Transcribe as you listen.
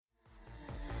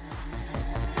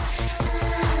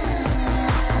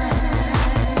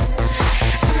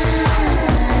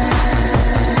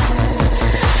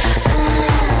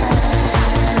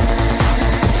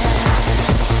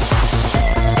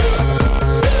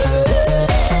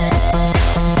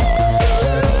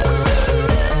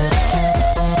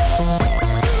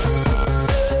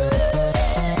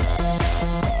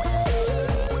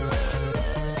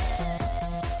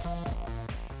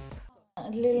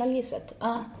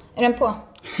Är den på?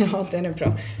 Ja, den är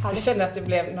bra. Jag känner att det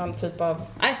blev någon typ av...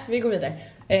 Nej, vi går vidare.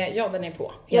 Ja, den är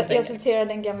på. Jag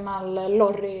citerade en gammal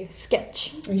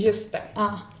Lorry-sketch. Just det.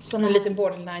 Ja, en liten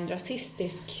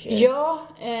borderline-rasistisk... Ja,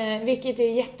 vilket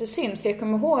är jättesynd. För jag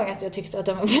kommer ihåg att jag tyckte att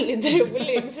den var väldigt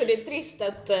rolig. Så det är trist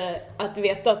att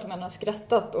veta att man har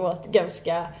skrattat åt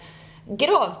ganska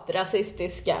gravt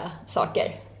rasistiska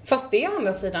saker. Fast det är å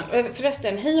andra sidan.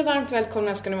 Förresten, hej och varmt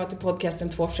välkomna ska ni vara till podcasten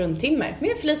 2 fruntimmer.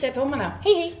 Med Felicia Tommarna.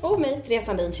 Hej hej. Och mig, Therese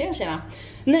Sandin. Tjena.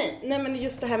 Nej, men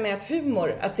just det här med att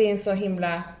humor, att det är en så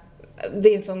himla... Det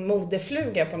är en sån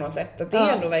modefluga på något sätt. Att det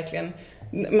är ändå verkligen...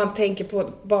 Man tänker på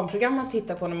barnprogram man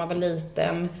tittar på när man var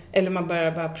liten. Eller man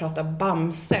börjar bara prata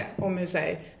Bamse. Om hur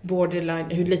såhär borderline,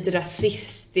 hur lite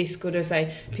rasistisk. Och det är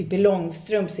såhär Pippi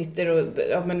Långstrump sitter och...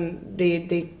 Ja, men det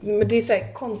är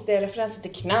såhär konstiga referenser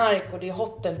till knark. Och det är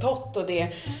Hottentott och det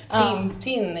är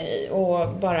Tintin i. Och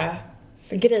bara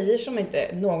så grejer som inte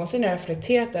någonsin har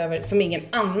reflekterat över. Som ingen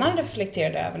annan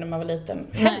reflekterade över när man var liten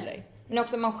heller. Men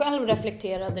också man själv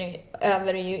reflekterade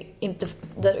över ju inte,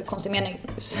 det är konstig mening,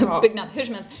 byggnad, hur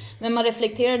som helst. Men man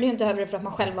reflekterade ju inte över det för att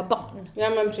man själv var barn. Ja,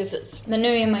 men precis. Men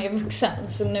nu är man ju vuxen,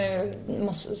 så nu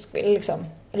måste liksom,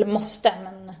 eller måste,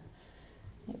 men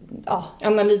ja.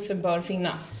 Analysen bör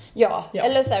finnas. Ja.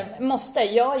 Eller så här, måste.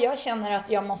 Ja, jag känner att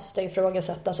jag måste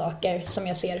ifrågasätta saker som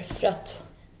jag ser för att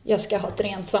jag ska ha ett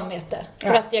rent samvete.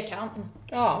 För att jag kan.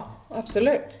 Ja,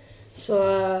 absolut. Så...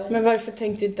 Men varför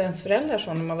tänkte inte ens föräldrar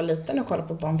så när man var liten och kollade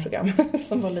på barnprogram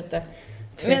som var lite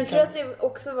tveksamma? Men jag tror att det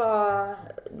också var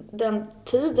den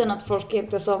tiden att folk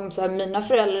inte som så här, mina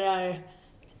föräldrar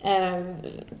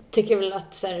tycker väl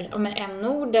att så här, men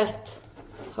n-ordet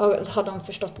har de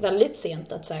förstått väldigt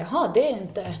sent att säga, jaha, det är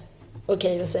inte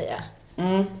okej att säga.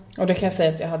 Och det kan jag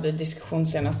säga att jag hade diskussion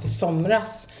senast i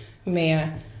somras med,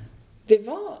 det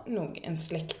var nog en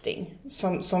släkting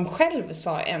som själv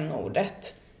sa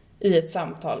n-ordet i ett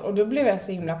samtal. Och då blev jag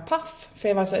så himla paff. För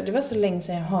jag var så, det var så länge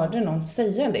sedan jag hörde någon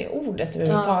säga det ordet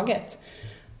överhuvudtaget.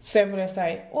 Så jag började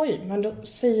säga, oj, men då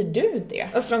säger du det.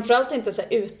 Och framförallt inte så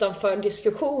här, utanför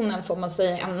diskussionen får man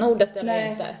säga n-ordet eller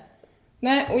inte.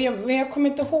 Nej, och jag kommer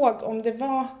inte ihåg om det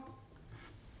var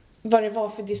vad det var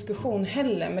för diskussion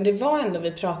heller. Men det var ändå,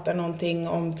 vi pratade någonting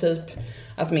om typ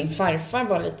att min farfar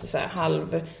var lite så här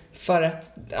halv, för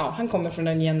att han kommer från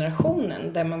den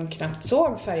generationen där man knappt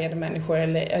såg färgade människor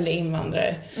eller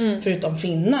invandrare förutom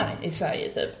finnar i Sverige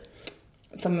typ.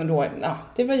 Som då,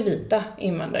 det var ju vita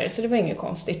invandrare så det var inget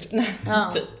konstigt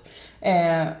typ.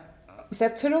 Så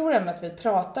jag tror ändå att vi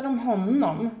pratade om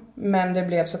honom, men det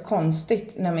blev så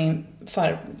konstigt när min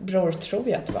farbror, tror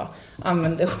jag att det var,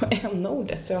 använde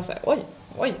n-ordet. Så jag var så här,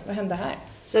 oj, vad hände här?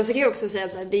 Sen så kan jag också säga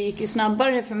så här, det gick ju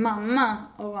snabbare för mamma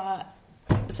att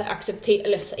så här, acceptera,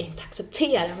 eller så här, inte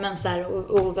acceptera, men så här,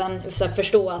 och så här,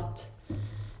 förstå att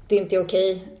det inte är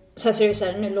okej. Så är det så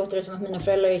här, nu låter det som att mina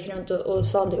föräldrar gick runt och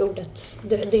sa det ordet.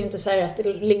 Det är ju inte så här att det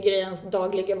ligger i ens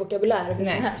dagliga vokabulär hur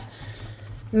som helst.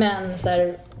 Men så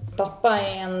här, pappa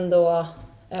är ändå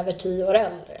över 10 år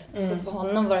äldre. Så för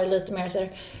honom var det lite mer så här,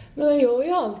 men jag har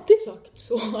ju alltid sagt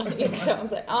så. Liksom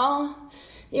så här,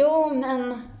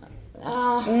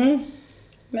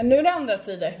 Men nu är det andra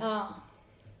tider. Ja.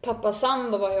 Pappa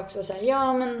sambo var ju också så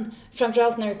här, men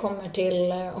framförallt när det kommer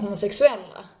till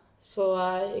homosexuella så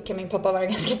kan min pappa vara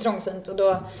ganska trångsynt. Och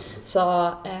då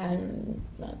sa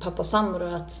pappa sambo då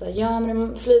att så här,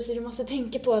 men Felicia, du måste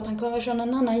tänka på att han kommer från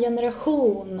en annan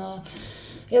generation. Och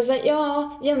jag sa,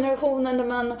 generationen där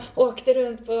man åkte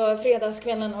runt på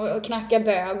fredagskvällen och knackade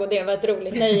bög och det var ett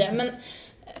roligt nöje. Men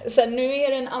så här, nu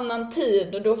är det en annan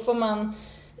tid och då får man...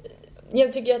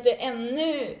 Jag tycker att det är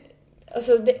ännu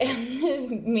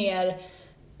mer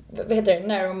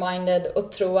narrow-minded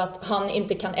och tro att han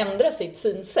inte kan ändra sitt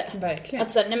synsätt. Verkligen.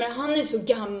 Att så här, nej men han är så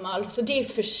gammal så det är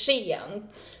för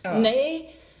sent. Ja.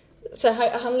 Nej, så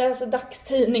här, han läser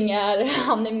dagstidningar,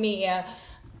 han är med...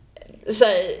 Så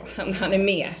här, han är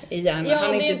med i hjärnan,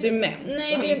 han är inte dement.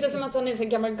 Nej, det är inte som att han är så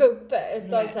gammal gubbe,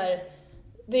 utan så här,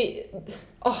 det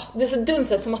är så dumt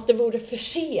så här, som att det vore för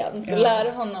sent att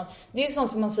lära honom. Det är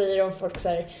sånt som man säger om folk så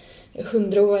här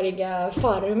 100-åriga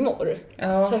farmor.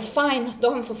 Ja. Så här, fine att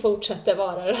de får fortsätta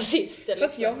vara rasister.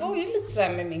 Fast jag var ju lite så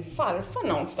här med min farfar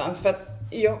någonstans, för att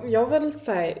jag väl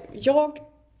så här, jag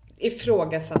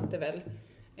ifrågasatte väl.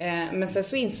 Men sen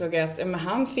så insåg jag att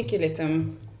han fick ju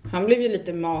liksom... Han blev ju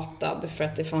lite matad för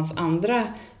att det fanns andra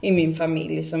i min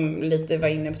familj som lite var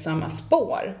inne på samma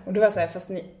spår. Och det var så här,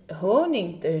 fast hör ni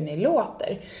inte hur ni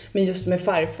låter? Men just med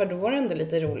farfar, då var det ändå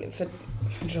lite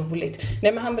roligt.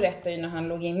 Nej, men han berättade ju när han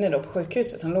låg inne då på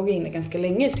sjukhuset. Han låg inne ganska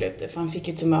länge i slutet. För han fick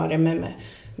ju tumörer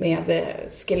med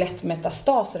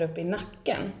skelettmetastaser upp i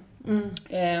nacken.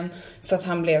 Så att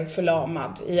han blev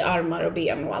förlamad i armar och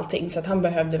ben och allting. Så att han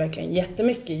behövde verkligen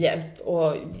jättemycket hjälp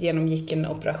och genomgick en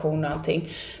operation och allting.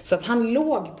 Så att han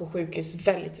låg på sjukhus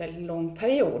väldigt, väldigt lång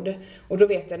period. Och då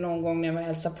vet jag någon gång när jag var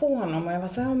hälsade på honom och jag var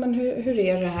så här, ja, men hur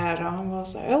är det här? Och han var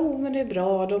så här, ja men det är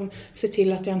bra, de ser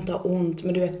till att jag inte har ont.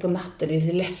 Men du vet på natten, det är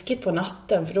lite läskigt på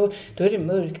natten för då är det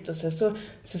mörkt. Och så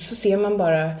ser man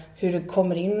bara hur det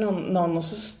kommer in någon och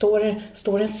så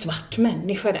står en svart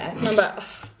människa där. Man bara...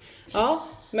 Ja,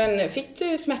 men fick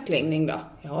du smärtlindring då?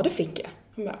 Ja, det fick jag.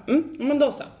 Han bara, men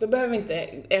då så. Då behöver vi inte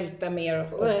älta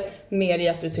mer i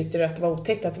att du tyckte att det var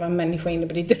otäckt att det var en människa inne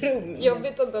på ditt rum.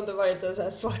 Jobbigt att det varit en så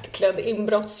här svartklädd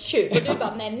inbrottstjuv. Och du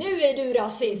bara, nej nu är du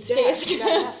rasistisk.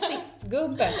 Jävla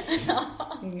rasistgubbe.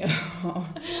 Ja.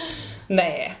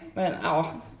 Nej, men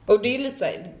ja. Och det är lite så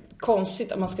här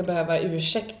konstigt att man ska behöva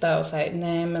ursäkta och säga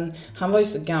nej men han var ju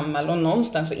så gammal och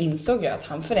någonstans så insåg jag att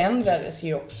han förändrades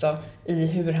ju också i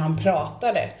hur han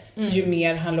pratade. Ju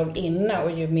mer han låg inne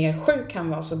och ju mer sjuk han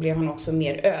var så blev han också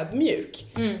mer ödmjuk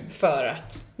för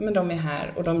att men de är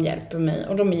här och de hjälper mig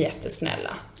och de är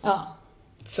jättesnälla. Ja.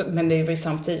 Så, men det var ju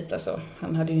samtidigt alltså,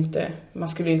 han hade ju inte, man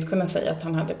skulle ju inte kunna säga att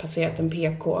han hade passerat en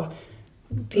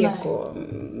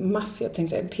PK-maffia, jag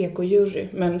tänkte säga PK-jury,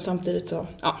 men samtidigt så,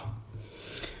 ja.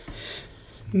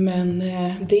 Men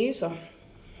det är ju så.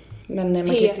 Men man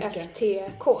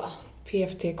PFTK.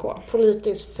 PFTK.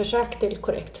 Politiskt försök till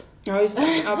korrekt. Ja, just det.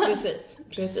 Ja,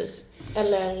 precis.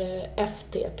 Eller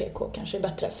FTPK kanske är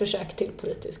bättre. Försök till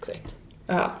politiskt korrekt.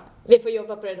 Ja. Vi får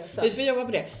jobba på det där sen. Vi får jobba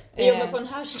på det. Vi jobbar på en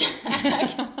hashtag.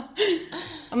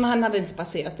 Ja, men han hade inte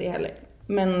passerat det heller.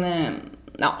 Men,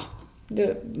 ja.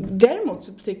 Däremot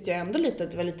så tyckte jag ändå lite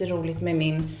att det var lite roligt med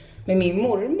min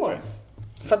mormor.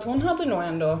 För att hon hade nog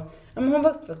ändå... Hon var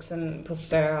uppvuxen på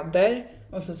Söder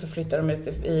och så flyttade de ut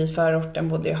i förorten,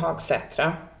 bodde i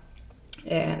Hagsätra.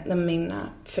 När mina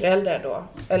föräldrar då,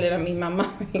 eller när min mamma,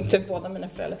 inte båda mina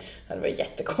föräldrar, det var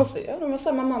jättekonstigt. Ja, de var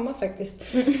samma mamma faktiskt.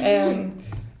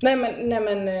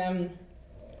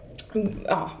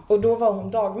 Ja, och då var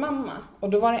hon dagmamma. Och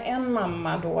då var det en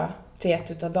mamma då till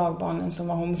ett av dagbarnen som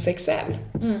var homosexuell.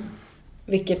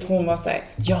 Vilket hon var så här,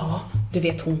 ja, du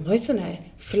vet hon var ju sån här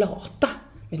flata.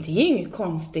 Men det är ju inget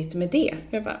konstigt med det.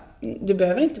 Jag bara, du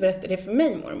behöver inte berätta det för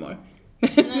mig, mormor.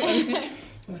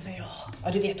 Hon säger,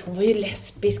 ja, du vet, hon var ju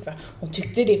lesbisk, va? Hon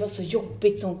tyckte det var så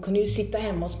jobbigt så hon kunde ju sitta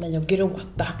hemma hos mig och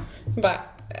gråta. Jag bara,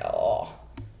 ja.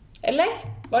 Eller?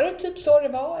 Var det typ så det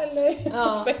var? Eller?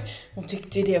 Ja. Hon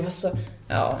tyckte det var så...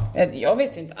 Ja, jag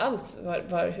vet inte alls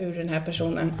hur den här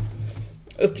personen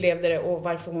upplevde det och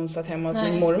varför hon satt hemma hos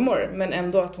min mormor. Men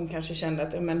ändå att hon kanske kände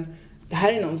att... Men, det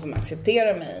här är någon som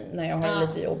accepterar mig när jag har det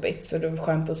lite jobbigt. Så det är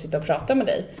skönt att sitta och prata med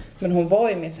dig. Men hon var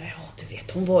ju mer så här, ja du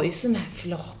vet, hon var ju sån här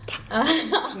flata.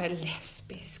 Sån här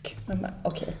lesbisk.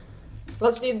 Okej.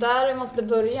 Fast det är där det måste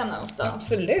börja någonstans.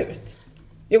 Absolut.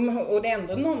 Jo, men, och det är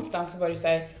ändå någonstans så var det så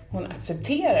här, hon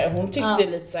accepterar. Hon tyckte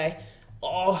lite så här,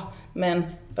 men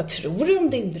vad tror du om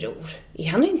din bror? Är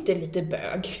han inte lite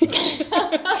bög?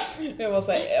 Jag var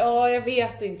så här, jag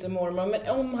vet inte mormor,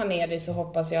 men om han är det så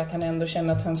hoppas jag att han ändå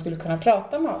känner att han skulle kunna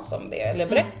prata med oss om det, eller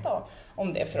berätta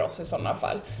om det för oss i sådana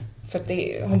fall. För att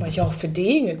hon bara, för det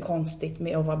är ju inget konstigt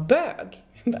med att vara bög.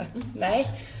 Nej,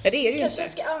 det är det ju inte. Kanske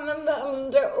ska använda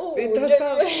andra ord.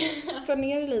 Ta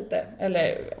ner det lite. Eller,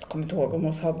 jag kommer inte ihåg om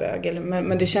hon sa bög.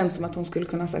 Men det känns som att hon skulle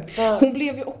kunna ha sagt. Hon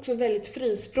blev ju också väldigt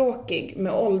frispråkig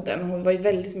med åldern. Hon var ju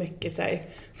väldigt mycket så här,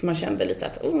 som man kände lite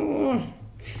att...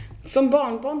 Som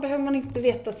barnbarn behöver man inte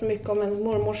veta så mycket om ens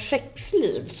mormors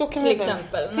sexliv. Så kan till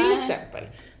exempel. Till exempel.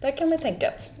 Där kan man tänka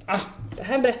att det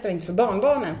här berättar vi inte för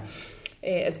barnbarnen.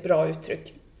 Ett bra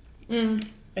uttryck.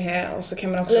 Och så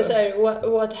kan man också... Eller så här,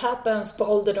 what happens på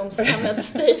ålderdomshemmet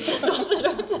stays på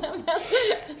ålderdomshemmet.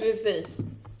 Precis.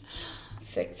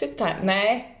 Sexy time.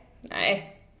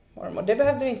 Nej. Mormor, det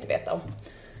behövde vi inte veta om.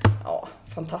 Ja,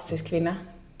 fantastisk kvinna.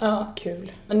 Ja.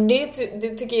 Kul. Men det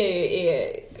tycker jag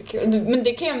är kul. Men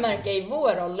det kan jag märka i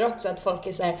vår ålder också, att folk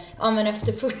är så här, men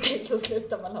efter 40 så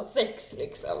slutar man ha sex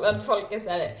liksom. Att folk är så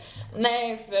här,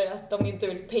 nej, för att de inte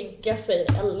vill tänka sig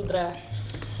äldre.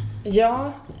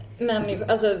 Ja. Men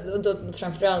alltså då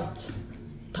framförallt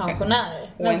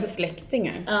pensionärer. Och ens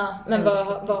släktingar. Ja, men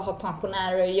vad har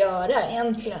pensionärer att göra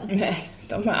egentligen? Nej,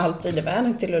 de har alltid i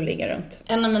världen till att ligga runt.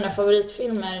 En av mina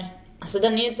favoritfilmer, alltså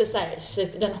den är ju inte så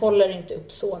här den håller inte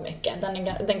upp så mycket.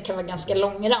 Den kan vara ganska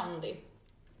långrandig.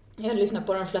 Jag lyssnar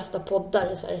på de flesta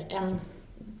poddar så här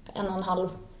 1,5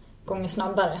 gånger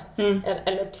snabbare.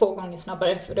 Eller 2 gånger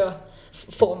snabbare, för då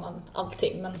får man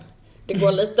allting. Men det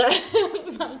går lite...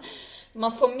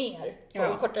 Man får mer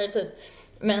på kortare tid.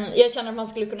 Men jag känner att man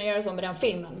skulle kunna göra så med den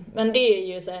filmen. Men det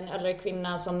är ju så en äldre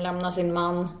kvinna som lämnar sin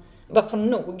man bara får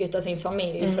nog utav sin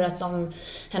familj för att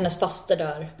hennes faster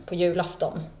dör på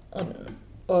julafton.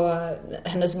 Och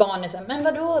hennes barn är så här, men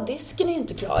vadå, disken är ju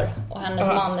inte klar. Och hennes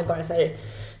man är bara så här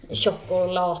tjock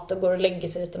och lat och går och lägger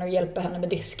sig utan att hjälpa henne med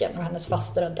disken. Och hennes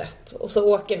faster har dött. Och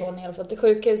så åker hon i alla fall till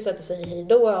sjukhuset och säger hej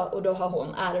då. Och då har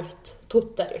hon ärvt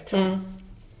Totte liksom.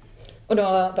 Och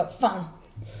då bara, fan,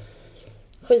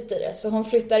 skit i det. Så hon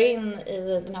flyttar in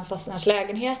i den här fasterns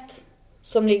lägenhet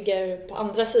som ligger på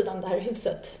andra sidan det här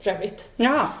huset för övrigt.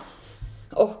 Ja.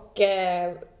 Och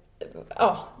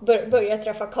börjar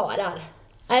träffa karar.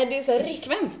 Nej, det är så riktigt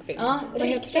svensk film. Ja,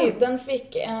 riktigt. Den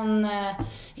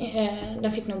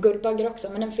fick nog Guldbaggar också,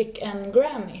 men den fick en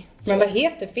Grammy. Men vad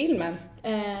heter filmen?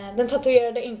 Den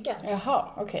tatuerade ynkan. Jaha,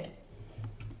 okej.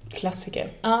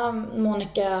 Klassiker. Ja,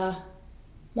 Monica,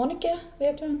 vad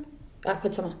heter hon? Ja,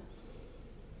 skitsamma.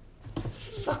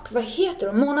 Fuck, vad heter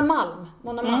hon? Mona Malm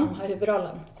har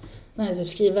huvudrollen. Den är typ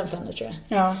skriven för henne, tror jag.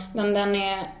 Ja. Men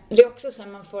det är också så här,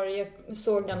 jag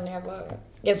såg den när jag var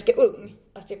ganska ung.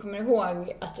 Att jag kommer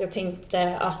ihåg att jag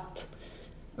tänkte att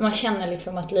man känner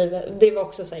liksom att livet, det var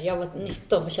också så här, jag var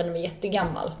 19 och kände mig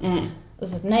jättegammal. Och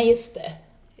så, nej just det.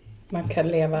 Man kan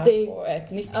leva på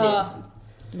ett nytt liv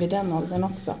vid den åldern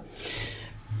också.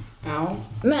 Ja.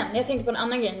 Men jag tänker på en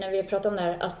annan grej när vi pratar om det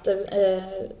här, att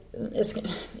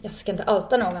jag ska inte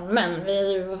outa någon, men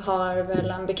vi har väl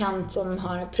en bekant som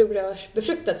har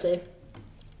provrörsbefruktat sig.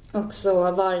 Och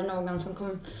så var det någon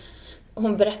som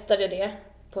hon berättade det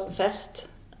på en fest,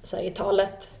 så här, i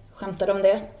talet, skämtade om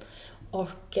det.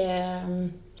 Och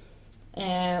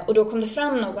då kom det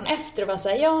fram någon efter och var så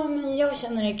här, ja men jag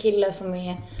känner en kille som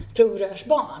är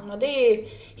provrörsbarn och det är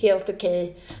helt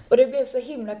okej. Och det blev så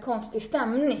himla konstig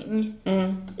stämning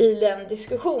i den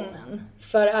diskussionen.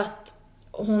 För att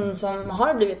hon som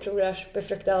har blivit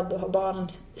provrörsbefruktad och har barn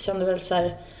kände väl så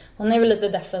här, hon är väl lite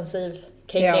defensiv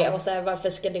kring det och så här, varför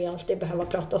ska det alltid behöva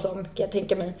pratas om, kan jag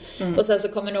tänka mig. Och sen så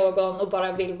kommer någon och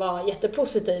bara vill vara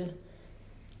jättepositiv.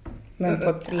 Men på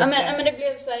ett men det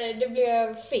blev så här, det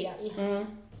blev fel.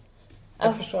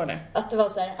 Jag förstår det. Att det var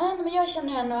så här, men jag känner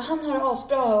henne och han har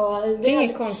asbra och det är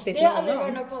inget konstigt det har aldrig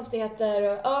varit några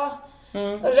konstigheter och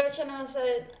och då känner man så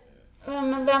här,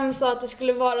 men vem sa att det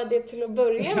skulle vara det till att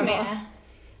börja med?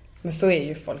 Men så är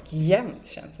ju folk jämt,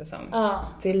 känns det som.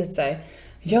 Det är lite så här,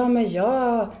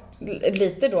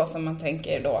 lite då som man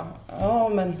tänker då,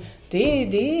 men det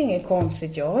är inget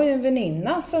konstigt. Jag har ju en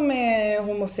väninna som är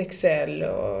homosexuell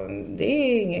och det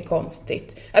är inget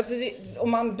konstigt. Alltså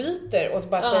om man byter och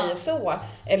bara säger så,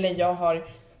 eller jag har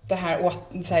det här,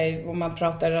 så här om man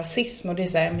pratar rasism och det är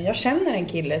så här, men jag känner en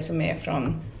kille som är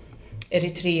från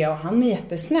Eritrea och han är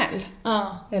jättesnäll.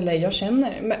 Eller jag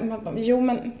känner,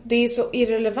 men det är så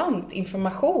irrelevant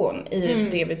information i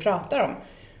det vi pratar om.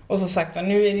 Och så sagt,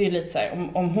 nu är det ju lite så här,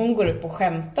 om hon går upp och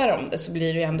skämtar om det så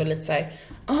blir det ju ändå lite så här,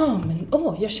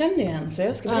 jag känner ju henne så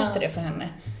jag ska berätta det för henne.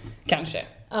 Kanske.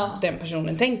 Den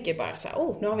personen tänker bara så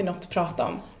här, nu har vi något att prata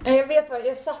om. Jag vet vad,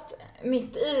 jag satt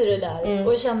mitt i det där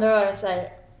och kände bara så här,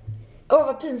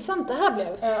 vad pinsamt det här blev.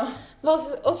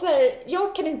 Och så här,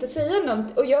 jag kan inte säga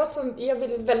något. Och jag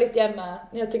vill väldigt gärna,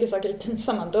 när jag tycker saker är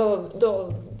pinsamma,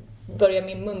 då börjar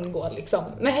min mun gå liksom.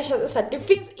 Men jag känner så här, det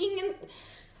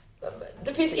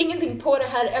finns ingenting på det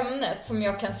här ämnet som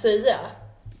jag kan säga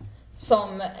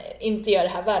som inte gör det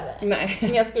här värre. Nej.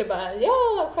 Men jag skulle bara,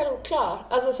 självklart.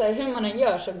 Alltså så här, hur man än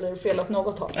gör så blir det fel åt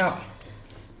något håll.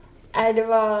 Nej, det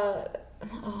var...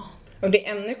 Och det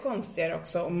är ännu konstigare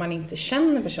också om man inte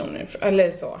känner personen,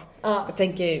 eller så. Jag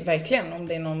tänker verkligen om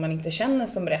det är någon man inte känner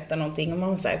som berättar någonting och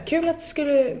man säger,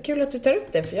 kul att du tar upp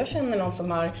det, för jag känner någon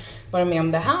som har varit med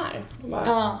om det här.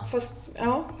 Bara, fast,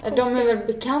 de är väl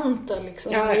bekanta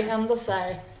liksom. Det är ändå så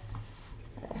här...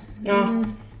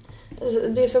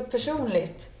 Det är så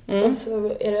personligt. Och så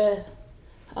är det...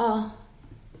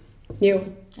 Jo.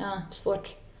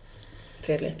 Svårt.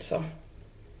 Det är lite så.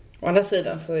 Å andra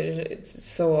sidan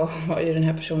så har ju den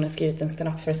här personen skrivit en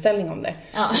stand-up-föreställning om det.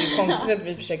 Så det är konstigt att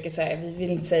vi försöker säga, vi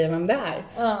vill inte säga vem det är.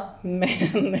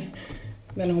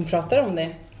 Men hon pratar om det.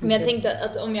 Men jag tänkte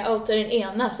att om jag outar den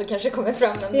ena så kanske kommer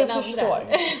fram den andra.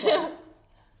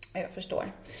 Jag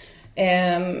förstår.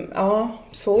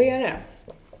 Så är det.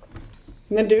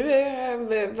 Men du,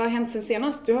 vad har hänt sen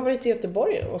senast? Du har varit i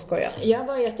Göteborg och skojat. Jag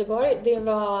var i Göteborg. Det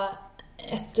var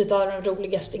ett av de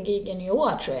roligaste gigen i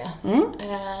år, tror jag.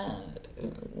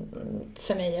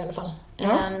 För mig i alla fall.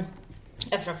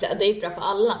 Det är bra för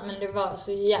alla, men det var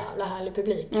så jävla härlig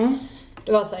publik.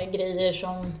 Det var så här grejer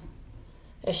som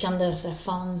jag kände så här,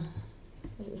 fan,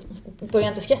 börjar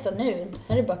inte skratta nu.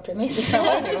 Det här är bara premiss. Du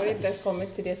har inte ens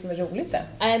kommit till det som är roligt än.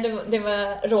 Nej, det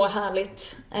var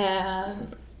råhärligt.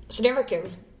 Så det var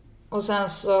kul. Och sen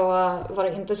så var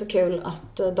det inte så kul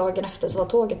att dagen efter så var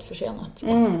tåget försenat.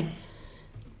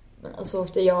 Och så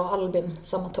åkte jag och Albin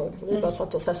samma tåg. Vi bara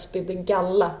satt och så här spydde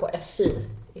galla på SJ.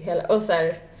 Och så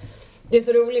här, det är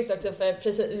så roligt också för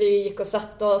precis, vi gick och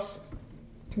satt oss.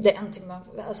 Det är en timme.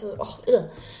 Alltså,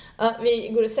 vi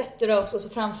går och sätter oss och så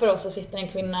framför oss så sitter en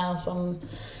kvinna som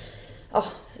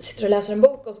sitter och läser en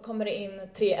bok och så kommer det in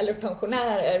 3 äldre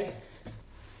pensionärer.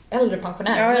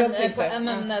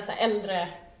 Så här, äldre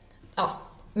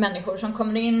människor som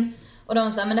kommer in och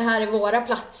de säger men det här är våra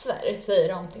platser, säger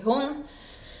de till hon.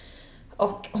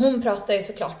 Och hon pratar ju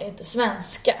såklart inte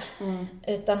svenska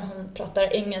utan hon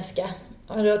pratar engelska.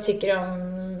 Och då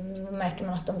märker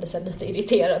man att de blir så lite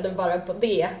irriterade bara på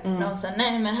det. De säger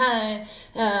nej men här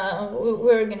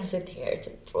we're gonna sit here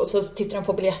typ. Och så tittar de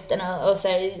på biljetterna och så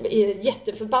är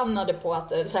jätteförbannade på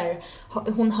att så här,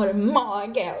 hon har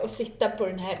mage att sitta på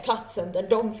den här platsen där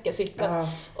de ska sitta.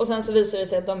 Och sen så visar det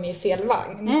sig att de är i fel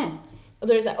vagn. Och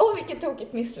då är det så här, vilket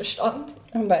tokigt missförstånd.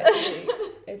 Han bara,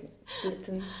 en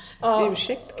liten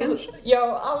ursäkt kanske.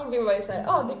 Ja, och Albin var ju så här,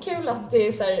 det är kul att det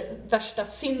är så här värsta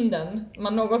synden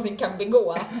man någonsin kan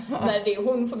begå. När det är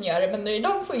hon som gör det, men när det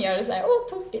är de som gör det så här,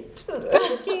 tokigt.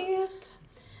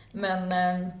 Men,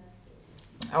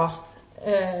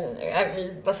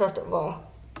 vi bara satt och var.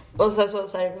 Och så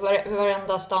här,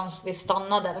 varenda stans vi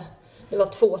stannade, det var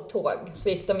 2 tåg. Så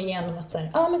gick de igenom att så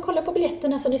här, men kolla på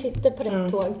biljetterna så ni sitter på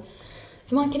rätt tåg.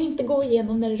 För man kan inte gå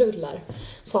igenom när det rullar.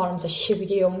 Sa de så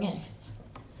 20 gånger.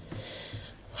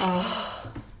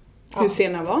 Hur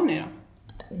sena var ni då?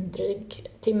 En dryg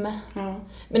timme. Ja.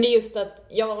 Men det är just att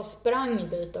jag sprang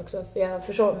dit också. För jag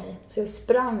försov mig. Så jag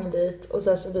sprang dit. Och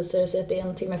så visade det sig att det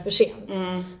är 1 timme för sent.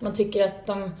 Man tycker att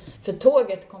för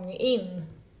tåget kom ju in.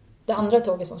 Det andra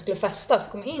tåget som skulle festas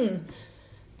kom in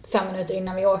 5 minuter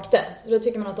innan vi åkte. Så då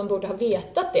tycker man att de borde ha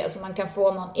vetat det. Så man kan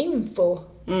få någon info.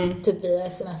 Typ via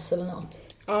sms eller något.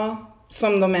 Ja,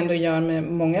 som de ändå gör med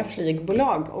många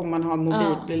flygbolag. Om man har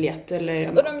mobilbiljett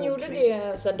eller... Och de gjorde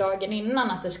det så dagen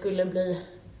innan att det skulle bli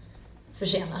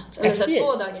försenat. Eller så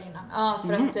 2 dagar innan. Ja,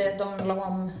 för att de la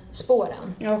om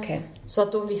spåren. Okay. Så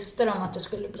att då visste de att det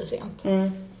skulle bli sent.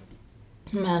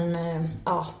 Men,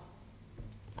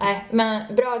 Nej,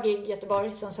 men bra gig i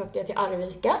Göteborg. Sen sökte jag till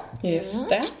Arvika. Just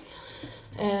det.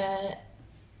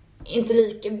 Inte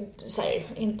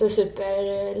inte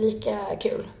super lika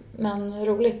kul, men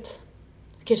roligt.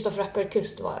 Kristoffer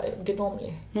Appelqvist var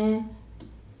gudomlig.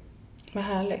 Vad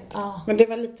härligt. Ja. Men det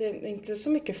var inte så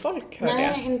mycket folk, hörde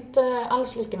jag. Nej, inte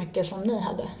alls lika mycket som ni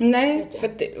hade. Nej,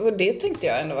 och det tänkte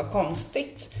jag ändå var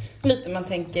konstigt. Lite man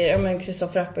tänker, men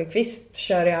Kristoffer Appelqvist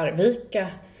kör i Arvika.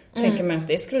 Tänker man att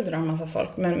det skulle dra en massa folk.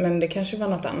 Men det kanske var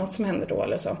något annat som hände då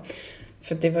eller så.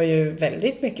 För det var ju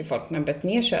väldigt mycket folk när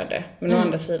Bettner körde. Men å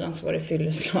andra sidan så var det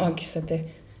fylleslag. Så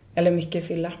eller mycket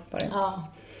fylla bara. Ja.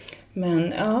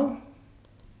 Men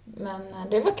Men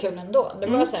det var kul ändå. Det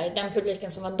var så här, den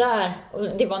publiken som var där. Och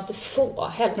det var inte få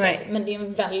heller. Nej. Men det är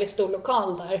en väldigt stor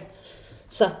lokal där.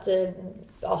 Så att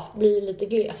blir lite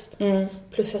glest.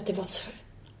 Plus att det var så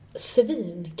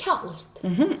svinkallt.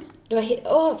 Det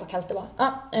var vad kallt det var.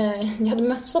 Jag hade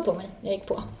mössa på mig när jag gick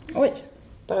på. Oj.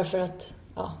 Bara för att,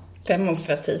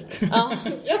 demonstrativt. Ja,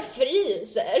 jag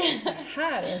fryser. Det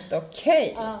här är inte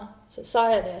okej. Ja, så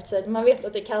sa jag det. Så man vet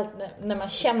att det är kallt när man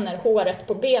känner håret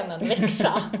på benen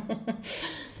växa.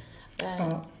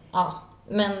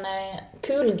 Men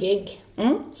kul gig.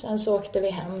 Sen så åkte vi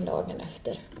hem dagen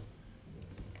efter.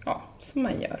 Ja, som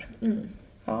man gör.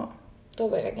 Ja. Då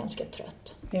var jag ganska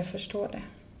trött. Jag förstår det.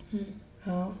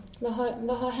 Ja.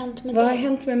 Vad har hänt med dig? dig? Vad har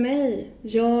hänt med mig?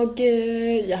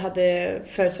 Jag hade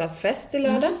födelsedagsfest i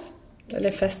lördags.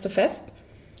 Eller fest och fest.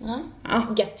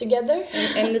 Ja. Get together.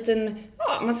 En liten,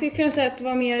 man skulle kunna säga att det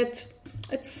var mer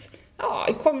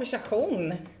en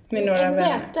konversation med några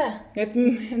vänner. Ett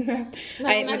möte.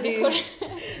 Nej,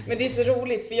 men det är så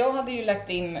roligt. För jag hade ju lagt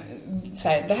in så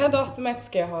här, det här datumet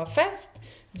ska jag ha fest.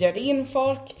 Bjöd in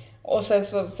folk. Och sen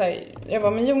så här, jag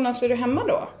bara, men Jonas, är du hemma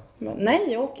då?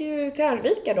 Nej, jag åker ju till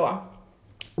Arvika då.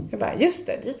 Jag bara, just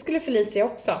det, dit skulle Felicia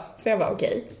också. Så jag bara,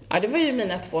 okej. Ja, det var ju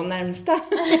mina 2 närmsta.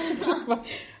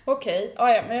 Okej,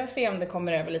 men jag ser om det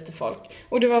kommer över lite folk.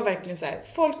 Och det var verkligen så här,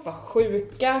 folk var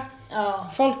sjuka.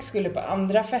 Folk skulle på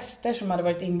andra fester som hade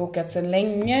varit inbokat sedan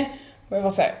länge. Och jag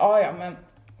var så här, men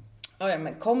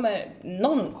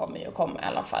någon kommer ju komma i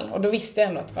alla fall. Och då visste jag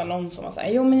ändå att det var någon som var så här,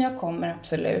 jo men jag kommer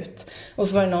absolut. Och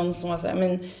så var det någon som var så här,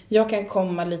 men jag kan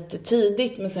komma lite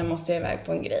tidigt men sen måste jag iväg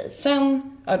på en grej.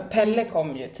 Sen, Pelle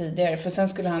kom ju tidigare för sen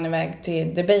skulle han iväg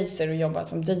till Debaser och jobba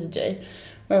som DJ.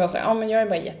 Och jag var så här, men jag är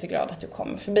bara jätteglad att du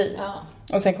kommer förbi.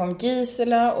 Och sen kom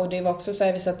Gisela och det var också så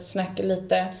här, vi satt och snackade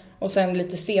lite. Och sen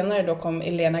lite senare då kom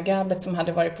Elena Gabet som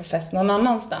hade varit på fest någon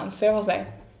annanstans. Så jag var så här,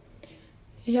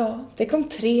 ja, det kom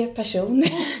 3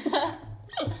 personer.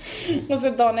 Och så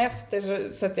dagen efter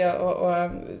så satt jag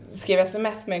och skrev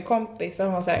sms med en kompis och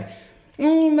han var så här,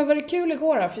 men var det kul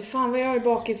igår då? Fy fan vad jag är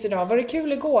bakis idag. Var det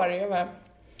kul igår? Jag bara,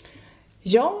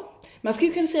 ja, man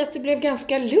skulle kunna säga att det blev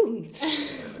ganska lugnt.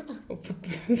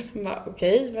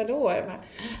 Okej, vadå?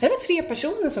 Det var 3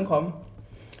 personer som kom.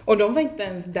 Och de var inte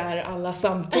ens där alla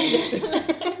samtidigt.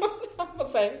 Och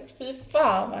så här, fy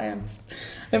fan vad hemskt.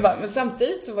 Men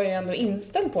samtidigt så var jag ändå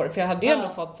inställd på det. För jag hade ju ändå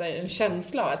fått så här, en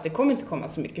känsla av att det kommer inte komma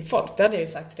så mycket folk. Det hade jag ju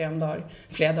sagt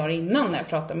flera dagar innan när jag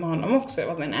pratade med honom också. Jag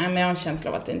var så här, nej men jag har en känsla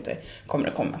av att det inte kommer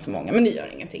att komma så många. Men det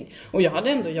gör ingenting. Och jag hade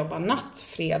ändå jobbat natt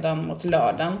fredagen mot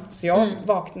lördagen. Så jag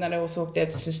vaknade och så åkte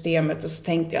jag till systemet. Och så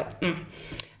tänkte jag att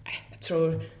jag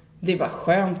tror det är bara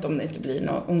skönt om det inte blir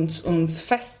någon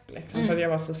ons liksom. För jag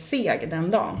var så seg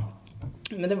den dagen.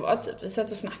 Men det var typ, vi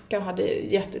satt och snackade och hade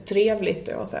jättetrevligt.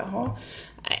 Och jag var så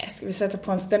här, ska vi sätta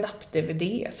på en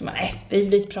stand-up-DVD? Så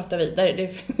vi pratar vidare.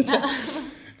 Det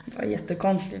var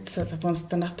jättekonstigt att sätta på en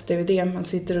stand-up-DVD. Man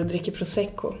sitter och dricker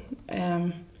Prosecco.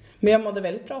 Men jag mådde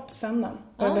väldigt bra på söndagen.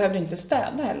 Och jag behövde inte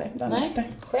städa heller dagen efter.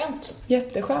 Skönt.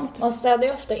 Jätteskönt. Man städar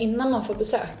ju ofta innan man får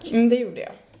besök. Det gjorde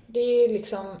jag. Det är ju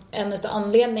liksom en av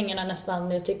anledningarna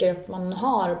nästan jag tycker att man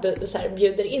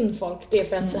bjuder in folk. Det är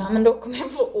för att säga, men då kommer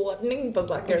jag få ordning på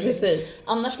saker. Precis.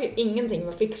 Annars skulle ingenting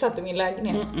vara fixat i min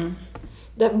lägenhet.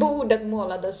 Det här bordet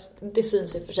målades, det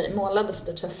syns i och för sig, målades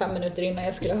typ så 5 minuter innan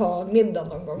jag skulle ha middag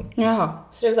någon gång. Jaha.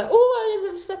 Så det var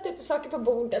jag sätter inte saker på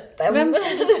bordet. Vem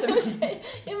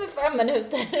Ja, men 5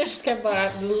 minuter. Ska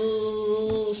bara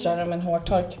köra med en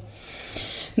hårtork.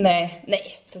 Nej,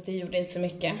 så det gjorde inte så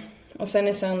mycket. Och sen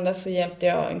i söndag så hjälpte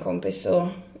jag en kompis att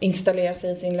installera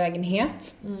sig i sin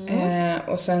lägenhet.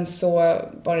 Och sen så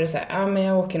var det så här, men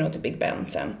jag åker nog till Big Ben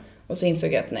sen. Och så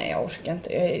insåg jag att nej, jag orkar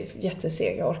inte. Jag är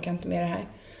jätteseg, jag orkar inte med det här.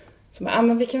 Så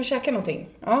men vi kan väl käka någonting.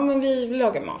 Ja, men vi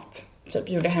lagar mat. Typ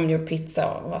gjorde hemgjord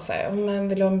pizza och var så här, men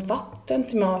vill du ha vatten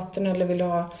till maten eller vill du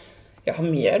ha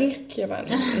mjölk? Jag bara,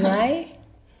 nej.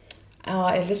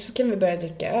 Ja, eller så ska vi börja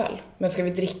dricka öl. Men ska vi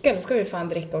dricka, då ska vi fan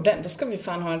dricka ordentligt. Då ska vi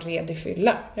fan ha en redig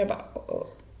fylla. Jag bara,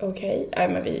 okej. Nej,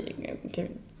 men vi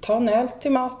tar en öl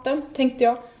till maten, tänkte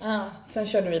jag. Sen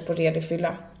körde vi på redig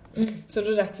fylla. Så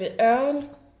då drack vi öl.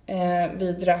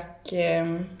 Vi drack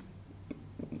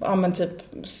typ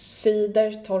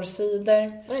cider,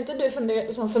 torrcider. Var det inte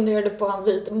du som funderade på en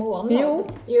vit månad?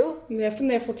 Jo. Jag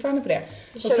funderar fortfarande på det.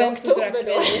 Och sen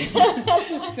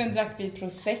sen drack vi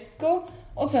Prosecco.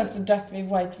 Och sen så drack vi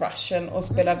White Russian och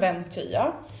spelade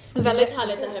Ventia. Väldigt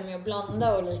härligt det här med att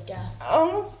blanda olika.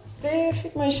 Ja, det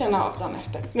fick man ju känna av dagen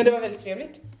efter. Men det var väldigt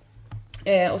trevligt.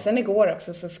 Och sen igår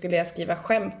också så skulle jag skriva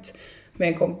skämt med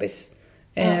en kompis.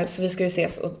 Så vi skulle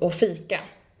ses och fika.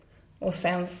 Och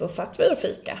sen så satt vi och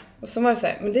fika. Och så var det så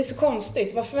här, men det är så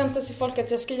konstigt. Vad förväntar sig folk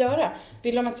att jag ska göra?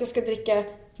 Vill de att jag ska dricka...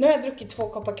 Nu har jag druckit 2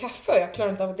 koppar kaffe och jag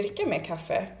klarar inte av att dricka mer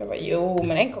kaffe. Jag bara, jo,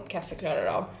 men 1 kopp kaffe klarar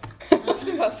jag av. Så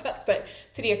jag bara satt där,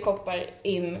 3 koppar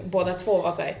in, båda 2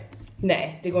 var så här,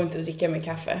 nej, det går inte att dricka mer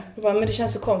kaffe. Jag bara, men det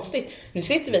känns så konstigt. Nu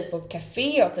sitter vi på ett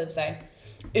café och typ så här,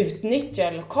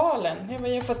 utnyttjar lokalen. Jag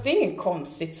bara, fast det är inget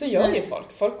konstigt, så gör ju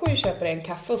folk. Folk går ju och köper en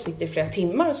kaffe och sitter i flera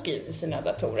timmar och skriver i sina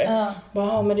datorer. Jag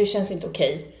bara, men det känns inte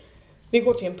okej. Vi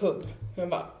går till en pub. Jag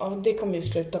bara, det kommer ju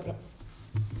sluta bra.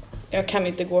 Jag kan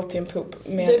inte gå till en pub.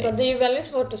 Det är ju väldigt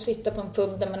svårt att sitta på en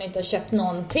pub där man inte har köpt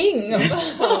någonting.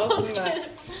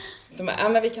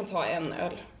 Men vi kan ta en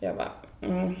öl. Jag bara,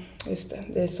 just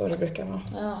det är så det brukar vara.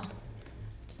 Ja.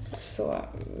 Så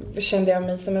kände jag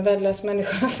mig som en värdelös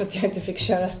människa för att jag inte fick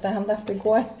köra stand-up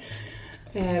igår.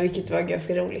 Vilket var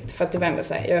ganska roligt. För att det var ändå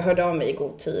så här, jag hörde av mig i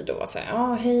god tid och var så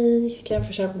här, hej, kan jag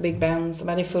få köra på Big Ben? Så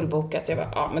var det fullbokat. Jag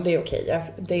bara, men det är okej.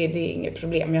 Det är inget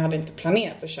problem. Jag hade inte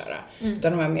planerat att köra.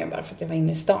 Utan de var med bara för att jag var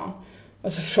inne i stan.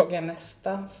 Och så frågade jag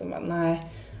nästa. Så bara, nej.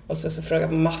 Och så frågade jag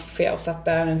på Maffia och satt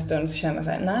där en stund och kände så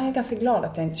här, nej, jag är ganska glad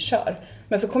att jag inte kör.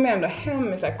 Men så kom jag ändå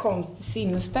hem i så här konstig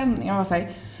sinnesstämning. Jag var så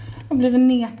här, jag blev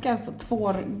nekad på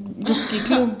 2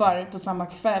 rockklubbar på samma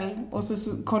kväll. Och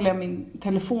så kollade jag min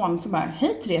telefon så bara,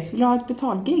 hej Therese, vill du ha ett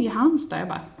betalgig i Halmstad? Jag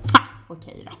bara,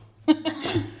 okej då.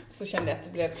 Så kände jag att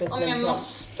det blev plus minus. Om jag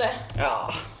måste.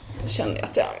 Ja, då kände jag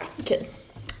att okej.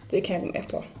 Det kan jag gå med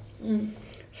på.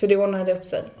 Så det ordnade upp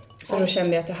sig. Så då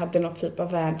kände jag att jag hade något typ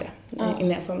av värde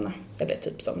innan jag somnade. Eller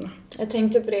typ somnade. Jag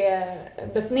tänkte på det,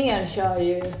 Bettner kör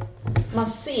ju, man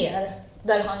ser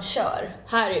där han kör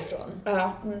härifrån.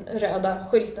 Röda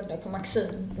skylten där på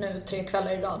Maxim nu 3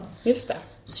 kvällar i rad. Just det.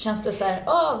 Så känns det så här,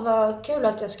 vad kul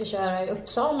att jag ska köra i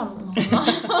Uppsala med honom.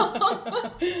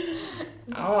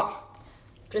 Ja.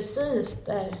 Precis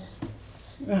där.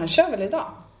 Men han kör väl idag?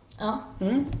 Ja.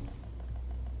 Mm.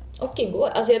 Och igår.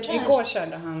 Alltså Igår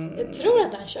körde han... Jag tror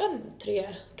att han kör 3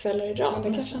 kvällar i rad. Ja,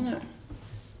 det kanske han är.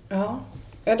 Ja.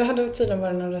 Ja, det hade tydligen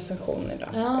varit någon recension idag.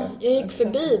 Ja, jag gick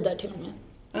förbi där till och med.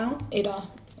 Ja. Idag.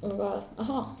 Och bara,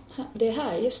 aha, det är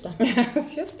här, just det.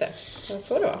 Just det. Det var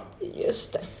så det var.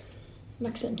 Just det.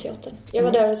 Maximteatern. Jag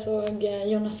var där och såg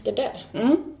Jonas Gardell.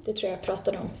 Mm. Det tror jag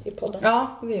pratade om i podden.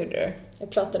 Ja, det gjorde du. Jag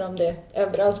pratade om det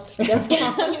överallt. Ganska.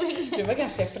 Du var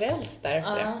ganska frälst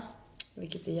därefter. Ja.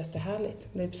 Vilket är jättehärligt.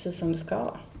 Det är precis som det ska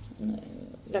vara.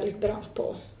 Väldigt bra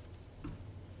på...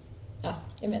 Ja,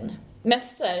 jag vet inte.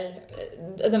 Mest såhär,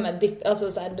 de här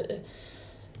alltså såhär...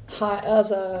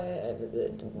 Alltså,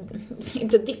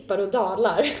 inte dippar och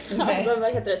dalar. Nej. Alltså,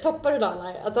 vad heter det? Toppar och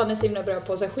dalar. Att han är så himla bra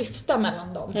på att skifta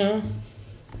mellan dem. Mm.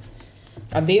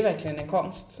 Ja, det är verkligen en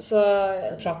konst. Så...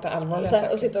 Prata allvarliga så,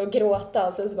 saker. och sitta och gråta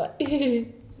och så bara...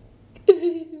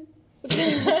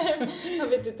 Man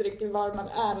vet inte riktigt var man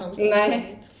är någonstans.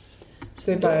 Nej.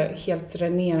 Så vi är bara helt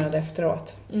dränerade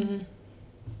efteråt. Mm.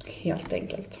 Helt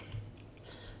enkelt.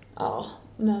 Ja,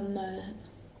 men...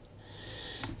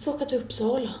 Får åka till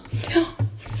Uppsala. Ja.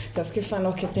 Jag ska fan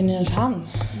åka till Nynäshamn.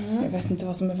 Jag vet inte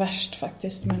vad som är värst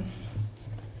faktiskt, men...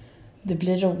 Det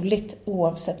blir roligt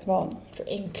oavsett vad. Jag tror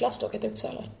enklast att åka till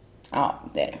Uppsala. Ja,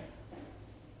 det är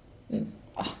det. Mm.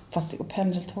 Ja, fast det går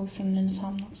pendeltåg från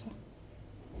Nynäshamn också.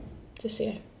 Du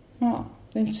ser. Ja,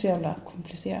 det är inte så jävla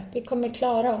komplicerat. Vi kommer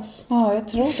klara oss. Ja, jag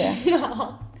tror det. Ja.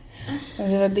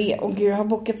 Det var det. Och gud, jag har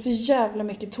bokat så jävla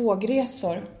mycket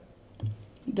tågresor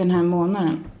den här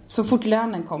månaden. Så fort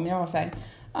lönen kom, jag var så här,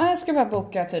 jag ska bara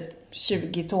boka typ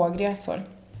 20 tågresor.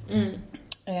 Mm.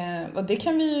 Och det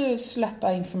kan vi ju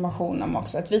släppa information om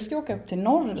också. Att vi ska åka upp till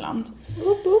Norrland.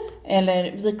 Upp, upp.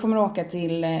 Eller vi kommer åka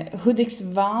till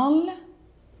Hudiksvall,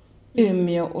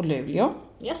 Umeå och Luleå.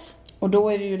 Yes. Och då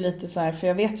är det ju lite så här, för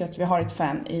jag vet ju att vi har ett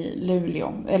fan i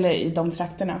Luleå, eller i de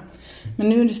trakterna. Men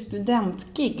nu är det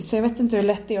studentgig, så jag vet inte hur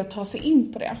lätt det är att ta sig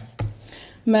in på det.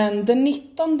 Men den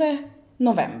 19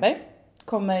 november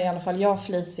kommer i alla fall jag,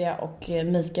 Felicia och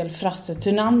Mikael Frasse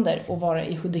Thunander att vara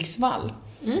i Hudiksvall.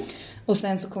 Mm. Och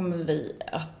sen så kommer vi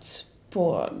att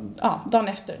dagen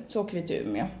efter så åker vi till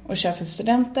Umeå och kör för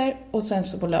studenter. Och sen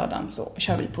så på lördagen så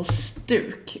kör vi på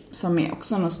Stuk, som är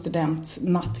också någon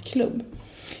studentnattklubb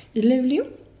i Luleå.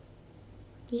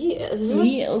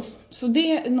 Yes. Så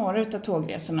det är några av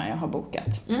tågresorna jag har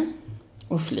bokat. Mm.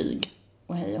 Och flyg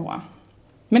och hej och hå.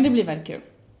 Men det blir väldigt kul,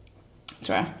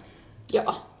 tror jag.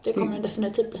 Ja, det kommer det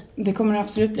definitivt bli. Det kommer det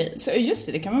absolut bli. Så just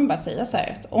det kan man bara säga så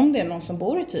här, att om det är någon som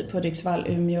bor i typ Hudiksvall,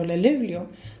 Umeå eller Luleå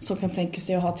som kan tänka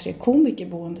sig att ha 3 komiker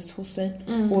boendes hos sig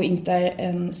och inte är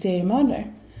en seriemördare,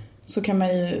 så kan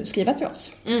man ju skriva till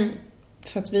oss. Mm.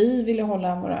 För att vi vill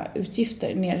hålla våra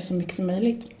utgifter nere så mycket som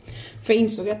möjligt. För jag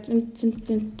insåg att det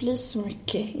inte blir så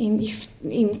mycket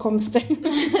inkomster i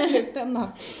slutändan.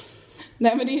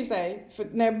 Nej, men det är ju så här, för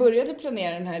när jag började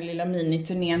planera den här lilla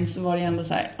miniturnén så var det ändå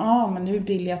så här, men nu är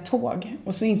billiga tåg.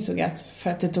 Och så insåg jag att för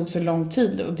att det tog så lång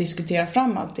tid att diskutera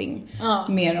fram allting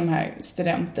med de här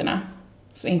studenterna,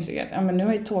 så insåg jag att men nu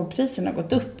har ju tågpriserna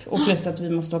gått upp. Och plus att vi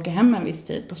måste åka hem en viss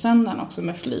tid på söndagen också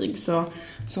med flyg. Så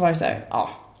var det så här, ja,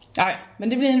 men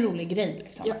det blir en rolig grej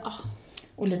liksom. Ja.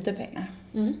 Och lite pengar.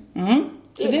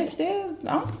 Så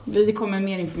det kommer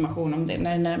mer information om det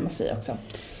när det närmar sig också.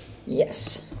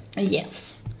 Yes.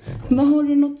 Vad har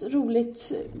du något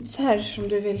roligt så här som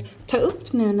du vill ta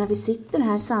upp nu när vi sitter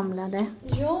här samlade?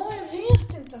 Ja, jag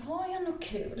vet inte. Har jag något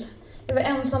kul? Jag var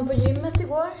ensam på gymmet